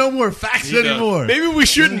 It's no more facts anymore. Maybe we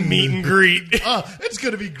shouldn't meet and greet. It's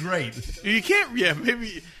going to be great. You can't. Yeah,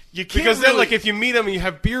 maybe you can't. Because then, like, if you meet him and you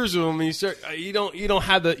have beers with him, and you don't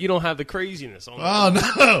have the craziness on. Oh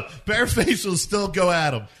no, Pearface will still go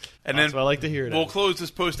at him. And That's then what I like to hear. We'll close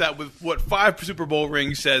this post out with what 5 Super Bowl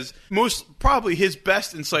rings says. Probably his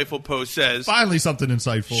best insightful post says. Finally something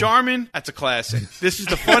insightful. Charmin, that's a classic. This is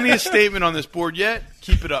the funniest statement on this board yet.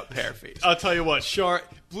 Keep it up, Pearface. I'll tell you what,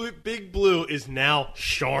 Big Blue is now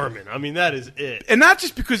Charmin. I mean, that is it. And not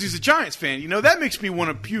just because he's a Giants fan. You know, that makes me want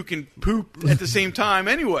to puke and poop at the same time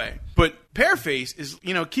anyway. But Pearface is,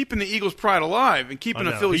 keeping the Eagles' pride alive and keeping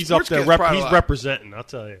a Philly he's up there. Sportscast pride He's alive. representing. I'll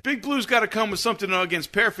tell you. Big Blue's got to come with something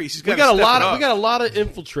against Pearface. He's got We got a lot of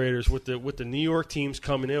infiltrators with the New York teams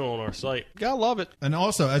coming in on our site. Gotta love it. And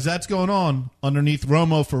also, as that's going on, underneath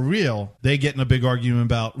Romo for real, they get in a big argument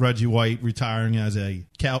about Reggie White retiring as a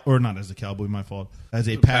not as a Cowboy, my fault, as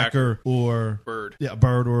a Packer or Bird. Yeah,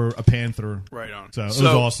 Bird or a Panther. Right on. So it was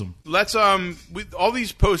awesome. Let's all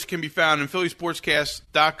these posts can be found in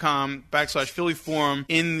phillysportscast.com/Philly Forum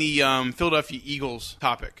in the Philadelphia Eagles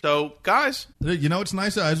topic. So, guys, You know what's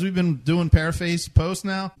nice? As we've been doing Pearface posts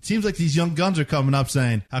now, it seems like these young guns are coming up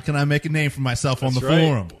saying, how can I make a name for myself on the That's right.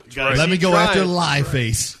 forum? Gotta Let me keep go trying. after Live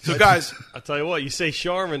Face. so guys, I'll tell you what, you say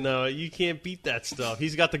Charmin, though, you can't beat that stuff.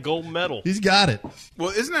 He's got the gold medal. He's got it. well,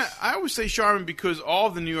 isn't that? I always say Charmin because all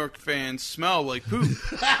of the New York fans smell like poop.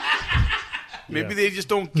 Maybe Yeah. they just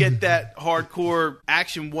don't get that hardcore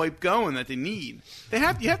action wipe going that they need. You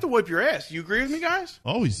have to wipe your ass. You agree with me, guys?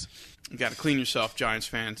 Always. You got to clean yourself, Giants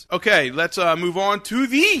fans. Okay, let's move on to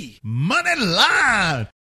the Money line.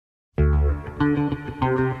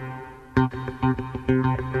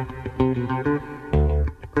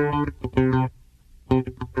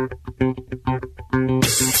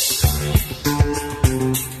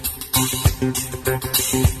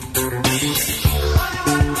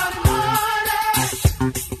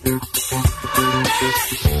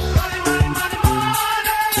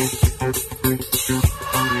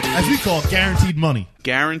 As we call it, guaranteed money.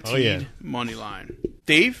 guaranteed money line.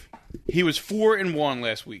 Dave, he was 4-1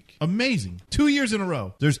 last week. Amazing. 2 years in a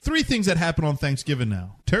row. There's 3 things that happen on Thanksgiving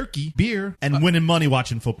now. Turkey, beer, and winning money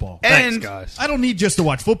watching football. And Thanks, guys. I don't need just to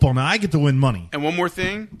watch football now. I get to win money. And one more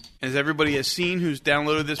thing, as everybody has seen who's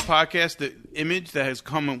downloaded this podcast, the image that has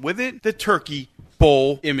come with it, the Turkey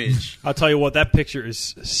Bowl image. I'll tell you what, that picture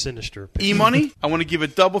is sinister. E-Money, I want to give a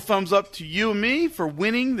double thumbs up to you and me for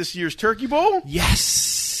winning this year's Turkey Bowl.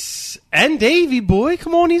 Yes. And Davey, boy.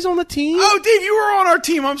 Come on, he's on the team. Oh, Dave, you were on our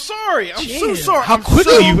team. I'm sorry. I'm so sorry. How I'm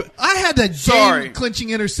quickly so- you- I had that Sorry. game-clinching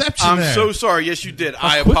interception I'm there. so sorry. Yes, you did.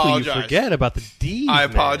 I How quickly apologize. you forget about the D. I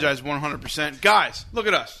apologize 100%. Guys, look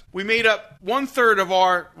at us. We made up 1/3 of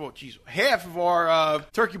our, half of our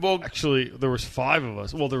Turkey Bowl. Actually, there was 5 of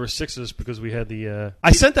us. Well, there were 6 of us because we had the.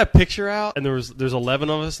 I sent that picture out, and there's 11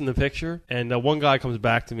 of us in the picture. And one guy comes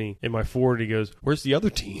back to me in my forward. He goes, "Where's the other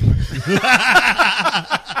team?"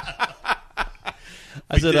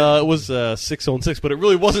 I said it was 6-on-6, but it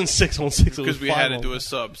really wasn't 6-on-6. Because we had to do a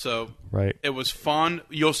sub, so right. it was fun.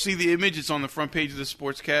 You'll see the image. It's on the front page of the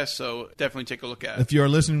Sportscast, so definitely take a look at it. If you are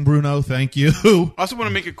listening, Bruno, thank you. I also want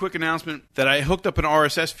to make a quick announcement that I hooked up an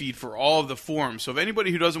RSS feed for all of the forums. So if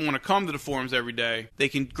anybody who doesn't want to come to the forums every day, they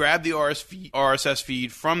can grab the RSS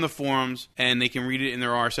feed from the forums, and they can read it in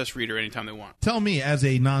their RSS reader anytime they want. Tell me, as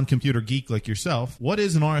a non-computer geek like yourself, what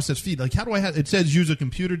is an RSS feed? Like, how do I have it? Says use a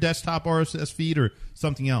computer desktop RSS feed or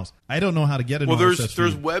something else. I don't know how to get an RSS feed.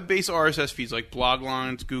 There's web-based RSS feeds like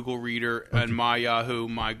Bloglines, Google Reader, and My Yahoo,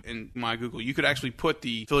 My Google. You could actually put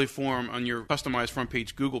the Philly Forum on your customized front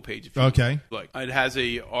page Google page. If you like. It has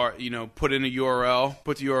put in a URL,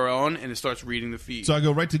 put the URL in, and it starts reading the feed. So I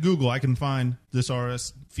go right to Google. I can find this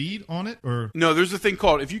RSS feed on it, or no, there's a thing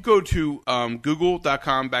called, if you go to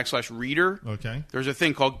google.com/reader, okay, there's a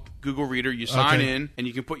thing called Google Reader. You sign in, and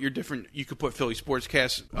you can put you could put Philly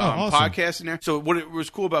Sportscast awesome. podcast in there. So what it was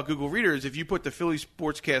cool about Google Reader is if you put the Philly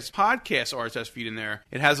Sportscast podcast RSS feed in there,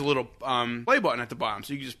 it has a little play button at the bottom,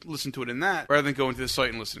 so you can just listen to it in that rather than going to the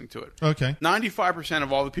site and listening to it. Okay. 95%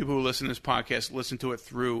 of all the people who listen to this podcast listen to it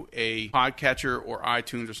through a podcatcher or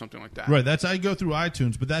iTunes or something like that. Right, that's I go through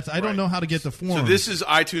iTunes, but I don't know how to get the form. So this is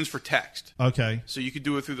iTunes for text. Okay. So you could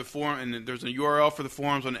do it through the forum, and then there's a URL for the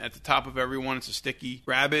forums at the top of every one. It's a sticky.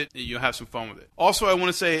 Grab it, and you'll have some fun with it. Also, I want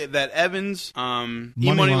to say that Evans Money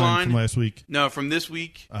E-Money line line from last week. No, from this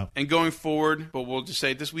week and going forward, but we'll just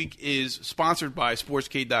say this week is sponsored by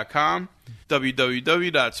Sportscade.com.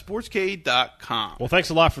 www.sportscade.com. Well, thanks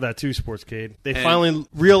a lot for that too, Sportscade. They finally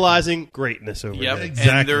realizing greatness over there.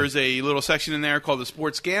 Exactly. And there's a little section in there called the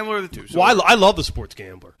Sports Gambler. So Well, I love the Sports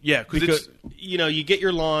Gambler. yeah, Because you get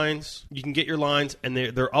your lines, and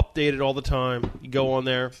they're updated all the time. You go on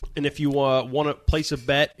there, and if you want to place a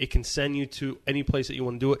bet, it can send you to any place that you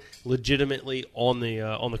want to do it legitimately on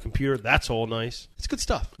the computer. That's all nice. It's good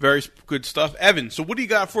stuff. very good stuff. Evan, so what do you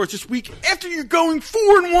got for us this week after you're going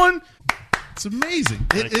 4-1? It's amazing.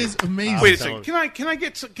 It is amazing. Wait a second. Can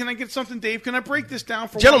I get something, Dave? Can I break this down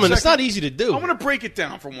for Gentlemen, 1 it's second? not easy to do. I want to break it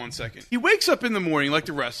down for 1 second. He wakes up in the morning like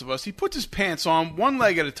the rest of us. He puts his pants on one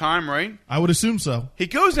leg at a time, right? I would assume so. He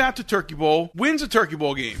goes out to Turkey Bowl, wins a Turkey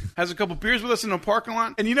Bowl game, has a couple beers with us in the parking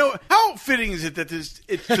lot. And you know, how fitting is it that it's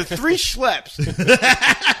the three schleps?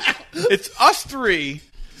 It's us three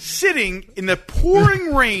sitting in the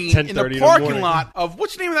pouring rain in the parking lot of,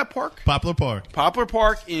 what's the name of that park? Poplar Park. Poplar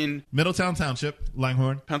Park in Middletown Township,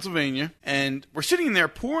 Langhorne. Pennsylvania. And we're sitting in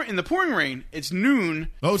there in the pouring rain. It's noon.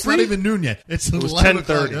 Oh, it's not even noon yet. It was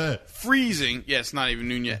 10:30. Freezing. Yeah, it's not even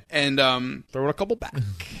noon yet. And Throwing a couple back.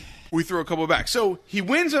 we threw a couple back. So he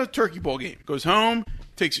wins a Turkey Bowl game, goes home,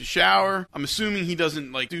 takes a shower. I'm assuming he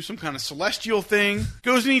doesn't do some kind of celestial thing.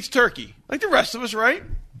 Goes and eats turkey, like the rest of us, right?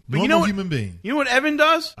 But Normal you know what, human being. You know what Evan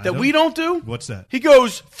does that we don't do? What's that? He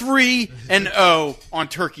goes 3-0 on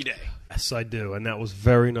Turkey Day. Yes, I do, and that was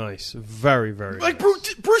very nice. Very, very Like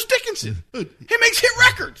nice. Bruce Dickinson. He makes hit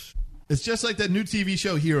records. It's just like that new TV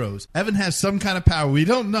show, Heroes. Evan has some kind of power. We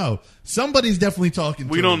don't know. Somebody's definitely talking to him.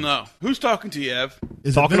 We don't know. Who's talking to you, Ev?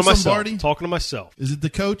 Is Talking it to Vince myself. Lombardi? Talking to myself. Is it the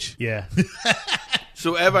coach? Yeah.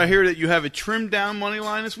 So, Ev, I hear that you have a trimmed down money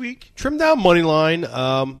line this week. Trim down money line.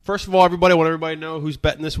 First of all, everybody, I want everybody to know who's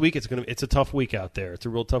betting this week. It's a tough week out there. It's a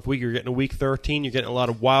real tough week. You're getting a week 13. You're getting a lot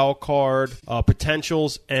of wild card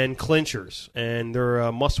potentials and clinchers, and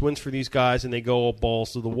they're must wins for these guys, and they go all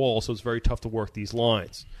balls to the wall. So it's very tough to work these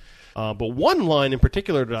lines. But one line in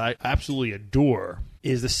particular that I absolutely adore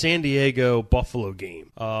is the San Diego Buffalo game.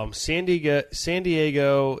 San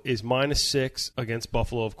Diego is -6 against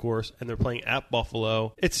Buffalo, of course, and they're playing at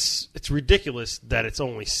Buffalo. It's ridiculous that it's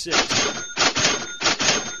only 6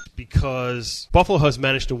 because Buffalo has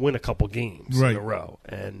managed to win a couple games in a row.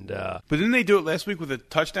 And But didn't they do it last week with a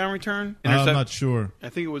touchdown return? I'm not sure. I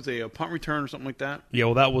think it was a punt return or something like that. yeah,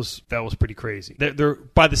 well, that was pretty crazy. They're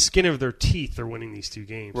by the skin of their teeth. They're winning these two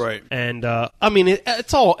games, Right. And I mean,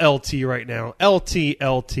 it's all LT right now. LT.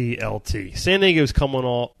 San Diego's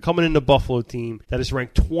coming in the Buffalo team that is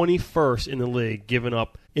ranked 21st in the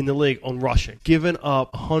league, on rushing, giving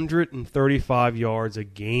up 135 yards a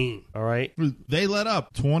game. All right, They let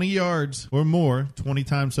up 20 yards or more 20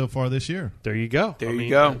 times so far this year. there you go. There you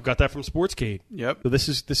go. Got that from Sportscade. Yep. So this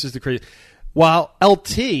is the crazy. While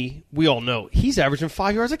LT, we all know, he's averaging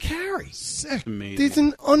 5 yards a carry. Sick. Amazing. It's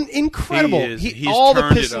incredible. He is. He's All the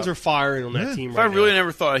turned it Pistons up. are firing on that team If right I really now.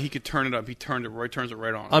 never thought he could turn it up, he turns it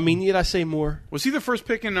right on. I mean, need I say more? Was he the first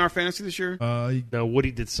pick in our fantasy this year? No,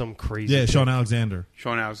 Woody did some crazy. Yeah, thing. Sean Alexander.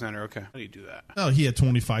 Sean Alexander. Okay. How do you do that? Oh, he had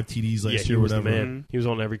 25 TDs last Yeah, he year, was whatever. the man. He was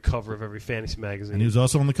on every cover of every fantasy magazine. And he was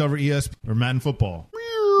also on the cover of ESPN or Madden Football.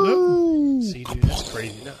 See, dude, that's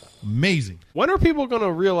crazy. No. Amazing. When are people going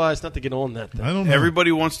to realize not to get on that thing? I don't know.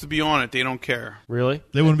 Everybody wants to be on it. They don't care. Really?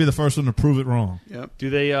 They wouldn't be the first one to prove it wrong. Yep. Do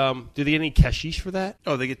they get any cashish for that?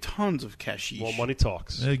 Oh, they get tons of cashish. Well, money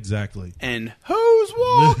talks. Exactly. And hose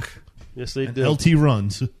walk. Yes, they do. LT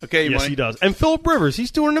runs. Okay, Yes, Mike. he does. And Philip Rivers,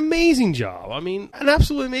 he's doing an amazing job. I mean, an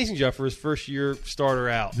absolutely amazing job for his first year starter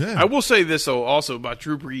out. Yeah. I will say this, though, also about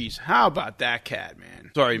Drew Brees. How about that cat,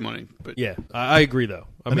 man? Sorry, Money. But Yeah, I agree, though.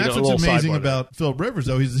 And that's a little what's amazing sidebar about Philip Rivers,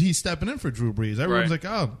 though. He's stepping in for Drew Brees. Everyone's Right. like,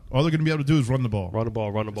 oh, all they're going to be able to do is run the ball. there.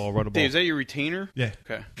 Run the ball. Dave, is that your retainer? Yeah.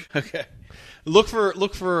 Okay. Okay. Look for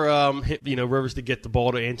Rivers to get the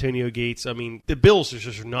ball to Antonio Gates. I mean, the Bills are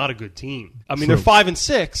just not a good team. I mean, True. they're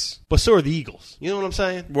 5-6, but so are the Eagles. You know what I'm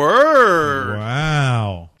saying? Word.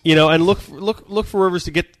 Wow. And look for Rivers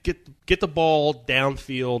to get the ball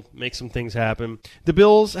downfield, make some things happen. The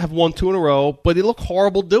Bills have won 2 in a row, but they look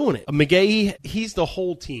horrible doing it. McGahee, he's the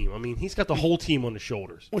whole team. I mean, he's got the whole team on his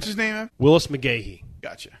shoulders. What's his name? Willis McGahee.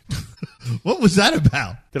 Gotcha. What was that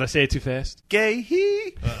about? Did I say it too fast? Gay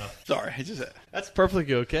he. Sorry, I just said. That's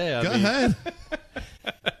perfectly okay. Go ahead.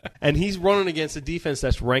 And he's running against a defense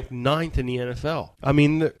that's ranked 9th in the NFL. I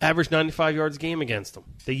mean, they average 95 yards a game against them.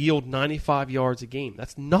 They yield 95 yards a game.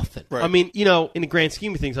 That's nothing. Right. I mean, in the grand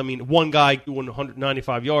scheme of things, I mean, one guy doing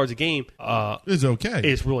 195 yards a game It's okay.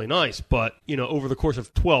 is really nice. But, over the course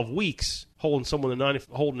of 12 weeks, holding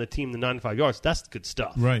the team to 95 yards, that's good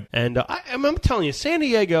stuff. Right. And I'm telling you, San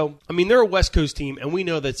Diego, I mean, they're a West Coast team, and we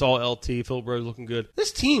know that's all LT. Philip Rivers looking good.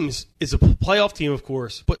 This team is a playoff team, of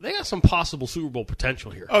course, but they got some possible Super Bowl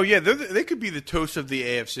potential here. Oh, yeah. They could be the toast of the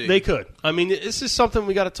AFC. They could. I mean, this is something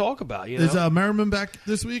we got to talk about. Is Merriman back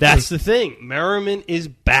this week? That's the thing. Merriman is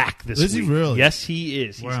back this week. Is he really? Yes, he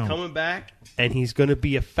is. Wow. He's coming back, and he's going to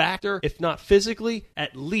be a factor, if not physically,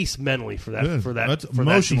 at least mentally for that. Good. For that, That's for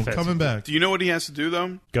emotional that defense. coming back. Do you know what he has to do,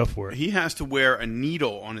 though? Go for it. He has to wear a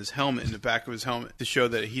needle on his helmet, in the back of his helmet, to show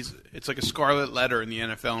that it's like a scarlet letter in the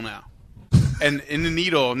NFL now. And in the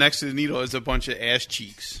needle, next to the needle, is a bunch of ass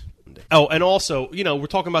cheeks. Oh, and also, we're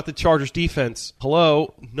talking about the Chargers defense.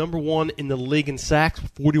 Hello, number 1 in the league in sacks,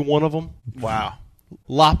 41 of them. Wow.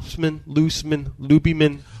 Lopsman, Looseman,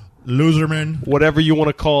 Loopyman, Loserman. whatever you want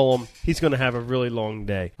to call him, he's going to have a really long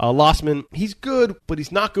day. Lossman, he's good, but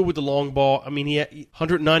he's not good with the long ball. I mean, he had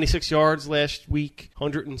 196 yards last week,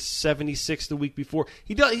 176 the week before.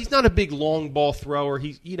 He's not a big long ball thrower.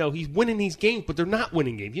 He's winning these games, but they're not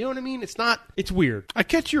winning games. You know what I mean? It's weird. I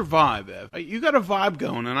catch your vibe, Ev. You got a vibe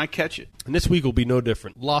going, and I catch it. And this week will be no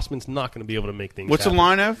different. Lossman's not going to be able to make things What's happen. the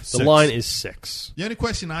line, Ev? The 6. line is 6. The only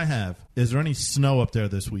question I have, is there any snow up there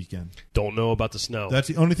this weekend? Don't know about the snow. That's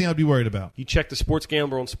the only thing I'd be worried about. You check the Sports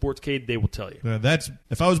Gambler on Sportscade, they will tell you.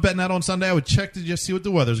 If I was betting out on Sunday, I would check to just see what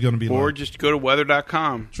the weather's going to be Or like. just go to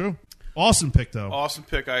weather.com. True. Awesome pick, though. Awesome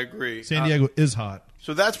pick, I agree. San Diego is hot.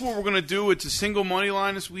 So that's what we're going to do. It's a single money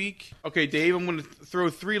line this week. Okay, Dave, I'm going to throw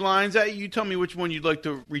 3 lines at you. You tell me which one you'd like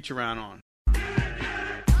to reach around on.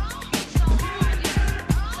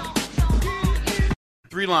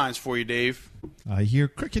 3 lines for you, Dave. I hear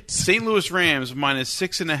crickets. St. Louis Rams minus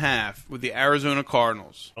 6.5 with the Arizona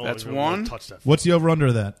Cardinals. Oh, That's you're gonna one. touch that. What's the over-under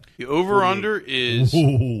of that? The over-under is,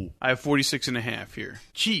 Ooh. I have 46.5 here.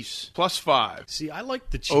 Chiefs, plus 5. See, I like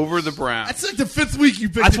the Chiefs. Over the Browns. That's like the 5th week you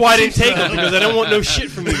picked. That's the why I didn't Chiefs take now. them, because I don't want no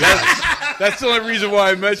shit from you guys. That's the only reason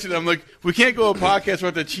why I mentioned it. I'm like, we can't go a podcast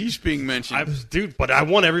without the Chiefs being mentioned. Dude, but I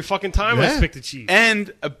won every fucking time I Yeah. picked the Chiefs.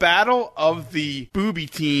 And a battle of the booby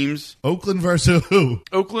teams. Oakland versus who?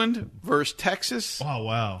 Oakland versus Texas. Oh,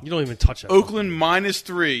 wow. You don't even touch that. Oakland minus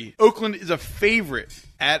 3. Oakland is a favorite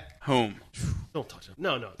at home. Don't touch it.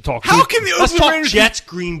 No. Talk. How can the Let's Oakland talk Raiders- Jets,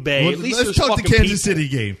 Green Bay. Well, At least let's there's talk the fucking Kansas people. City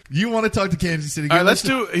game. You want to talk the Kansas City game? All right, let's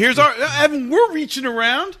do. Here's our Evan. We're reaching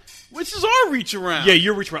around. This is our reach around. Yeah,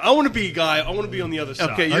 you're reaching around. I want to be a guy. I want to be on the other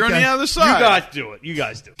side. Okay, you're on Okay. the other You side. guys do it. You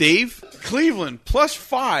guys do it. Dave, Cleveland plus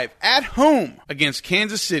 5 at home against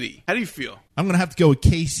Kansas City. How do you feel? I'm going to have to go with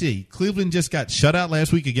KC. Cleveland just got shut out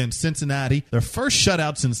last week against Cincinnati. Their first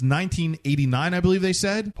shutout since 1989, I believe they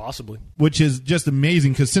said, Possibly. which is just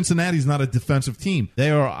amazing because Cincinnati's not a defensive team. They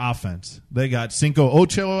are offense. They got Cinco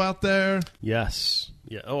Ocho out there. Yes.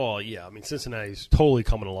 Yeah. Oh, yeah. I mean, Cincinnati's totally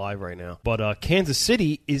coming alive right now. But Kansas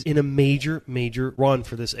City is in a major, major run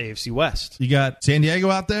for this AFC West. You got San Diego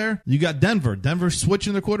out there. You got Denver. Denver's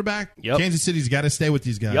switching their quarterback. Yep. Kansas City's got to stay with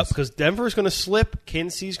these guys. Yep, because Denver's going to slip,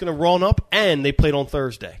 Kansas City's going to run up, and they played on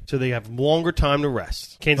Thursday, so they have longer time to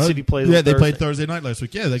rest. Kansas City plays on Yeah, Thursday. they played Thursday night last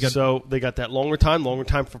week. Yeah, they got. So they got that longer time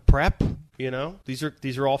for prep. You know, these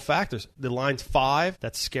are all factors. The line's 5.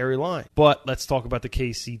 That's a scary line. But let's talk about the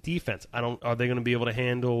KC defense. Are they going to be able to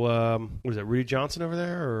handle? What is that? Rudy Johnson over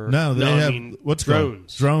there? Or No, they have I mean, what's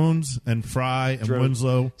drones. Drones and Fry and Drones.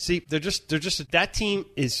 Winslow. See, they're just that team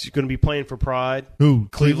is going to be playing for pride. Who?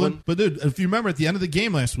 Cleveland. But dude, if you remember at the end of the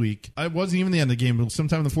game last week, I wasn't even the end of the game, but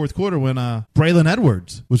sometime in the fourth quarter when Braylon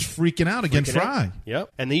Edwards was freaking out against Fry. Yep,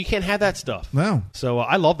 and then you can't have that stuff. No. So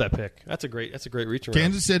I love that pick. That's a great reach around.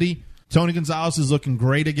 Kansas City. Tony Gonzalez is looking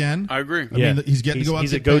great again. I agree. I mean, he's getting to go out He's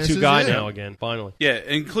to a go-to passes, guy yeah. now again. Finally. Yeah,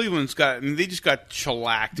 and Cleveland's got. I mean, they just got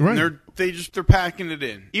shellacked. Right. And they're packing it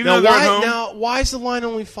in. Even though they're at home. Why is the line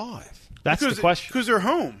only 5? That's the question. Because they're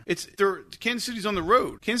home. Kansas City's on the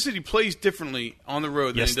road. Kansas City plays differently on the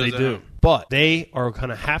road Yes, than it they does do. at home. But they are going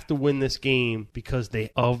to have to win this game because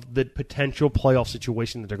of the potential playoff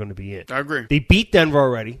situation that they're going to be in. I agree. They beat Denver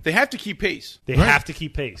already. They have to keep pace. They Right. have to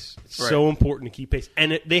keep pace. It's Right. so important to keep pace.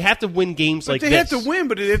 And they have to win games But like they this. have to win,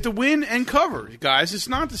 but they have to win and cover, guys. It's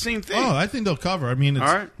not the same thing. Oh, I think they'll cover. I mean, it's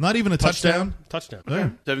All right. not even a touchdown. Touchdown. Yeah.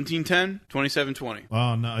 17-10, 27-20.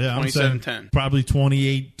 Oh no, yeah, I'm saying 27-10. probably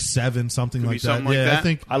 28-7, something Could be like something that. like Yeah, that. I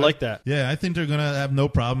think. I like that. Yeah, I think they're gonna have no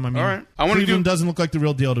problem. I mean, All right. I wanna Cleveland do- doesn't look like the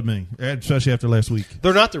real deal to me, especially after last week.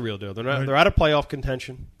 They're not the real deal. They're not. Right. They're out of playoff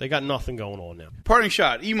contention. They got nothing going on now. Parting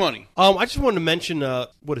shot, E-Money. I just wanted to mention,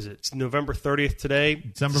 what is it? It's November 30th today.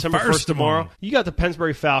 December 1st tomorrow. You got the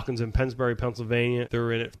Pennsbury Falcons in Pennsbury, Pennsylvania.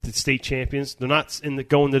 They're in it, the state champions. They're not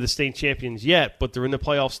going to the state champions yet, but they're in the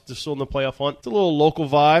playoffs. They're still in the playoff hunt. It's a little local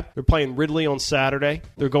vibe. They're playing Ridley on Saturday.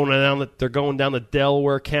 They're going down to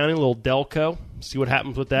Delaware County, a little Delco. See what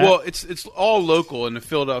happens with that. Well, it's all local in the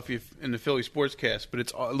Philly Sportscast, but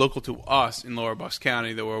it's all local to us in Lower Bucks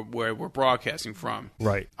County where we're broadcasting from.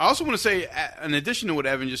 Right. I also want to say, in addition to what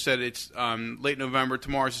Evan just said, it's late November.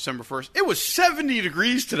 Tomorrow's December 1st. It was 70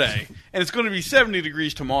 degrees today, and it's going to be 70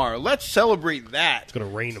 degrees tomorrow. Let's celebrate that. It's going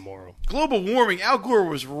to rain tomorrow. Global warming. Al Gore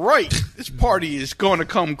was right. This party is going to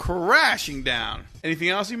come crashing down. Anything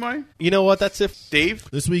else, you might? You know what? That's it. Dave?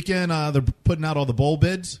 This weekend, they're putting out all the bowl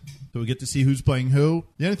bids, so we get to see who's playing who.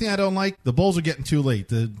 The only thing I don't like, the bowls are getting too late.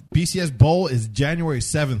 The BCS Bowl is January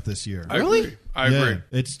 7th this year. Really? I agree.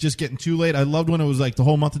 It's just getting too late. I loved when it was like the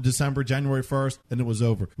whole month of December, January 1st, and it was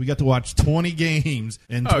over. We got to watch 20 games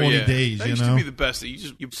in 20 days, that used to be the best.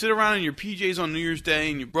 You sit around in your PJs on New Year's Day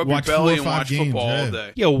and you rub Watch your belly 4 or and 5 watch games, football yeah. all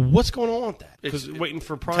day. Yo, what's going on with that? It's Because waiting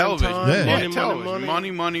for prime television. time,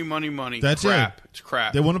 Yeah. Money. That's crap. it. It's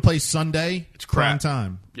crap. They want to play Sunday. It's prime crap.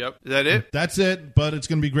 time. Yep. Is that it? That's it, but it's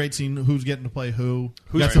going to be great seeing who's getting to play who.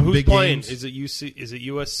 Who's, Got some who's big playing? games. Is it UC? Is it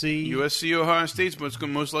USC? USC, Ohio State's what's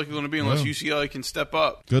most likely going to be unless Yeah. UCLA can step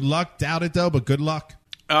up. Good luck. Doubt it, though, but good luck.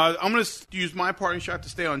 I'm going to use my parting shot to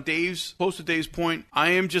stay on close to Dave's point.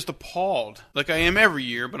 I am just appalled, like I am every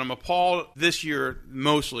year, but I'm appalled this year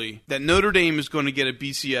mostly that Notre Dame is going to get a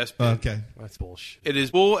BCS bid. Okay. That's bullshit. It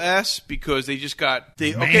is bull S because they just got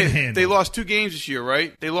Manhandled. they lost 2 games this year,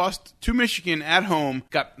 right? They lost to Michigan at home,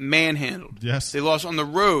 got manhandled. Yes. They lost on the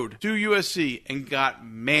road to USC and got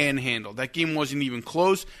manhandled. That game wasn't even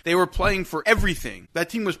close. They were playing for everything. That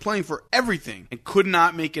team was playing for everything and could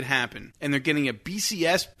not make it happen. And they're getting a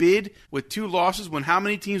BCS bid with 2 losses when how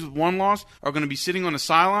many teams with 1 loss are going to be sitting on the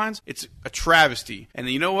sidelines? It's a travesty. And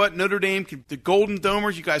you know what? Notre Dame, the Golden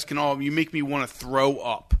Domers, you guys you make me want to throw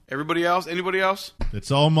up. Everybody else? Anybody else?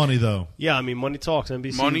 It's all money, though. Yeah, I mean, money talks.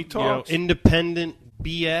 NBC. Money talks. Independent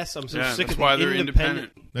BS. I'm so Yeah, sick that's of why the they're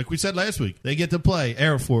independent. Like we said last week, they get to play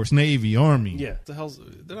Air Force, Navy, Army. Yeah, what the hell's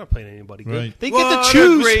they're not playing anybody good. Right. They What get a to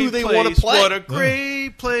choose great who they place. want to play. What a great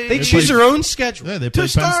place. They They choose play- their own schedule. Yeah, they play Penn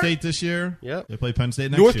start- State this year. Yep. They play Penn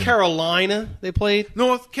State next North year. Carolina, they played.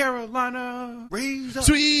 North Carolina, raise up.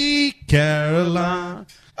 Sweet Carolina.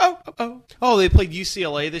 Oh, they played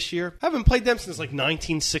UCLA this year. I haven't played them since like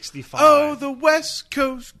 1965. Oh, the West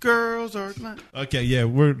Coast girls are. Okay, yeah,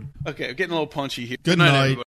 we're Okay, I'm getting a little punchy here. Good night. everybody.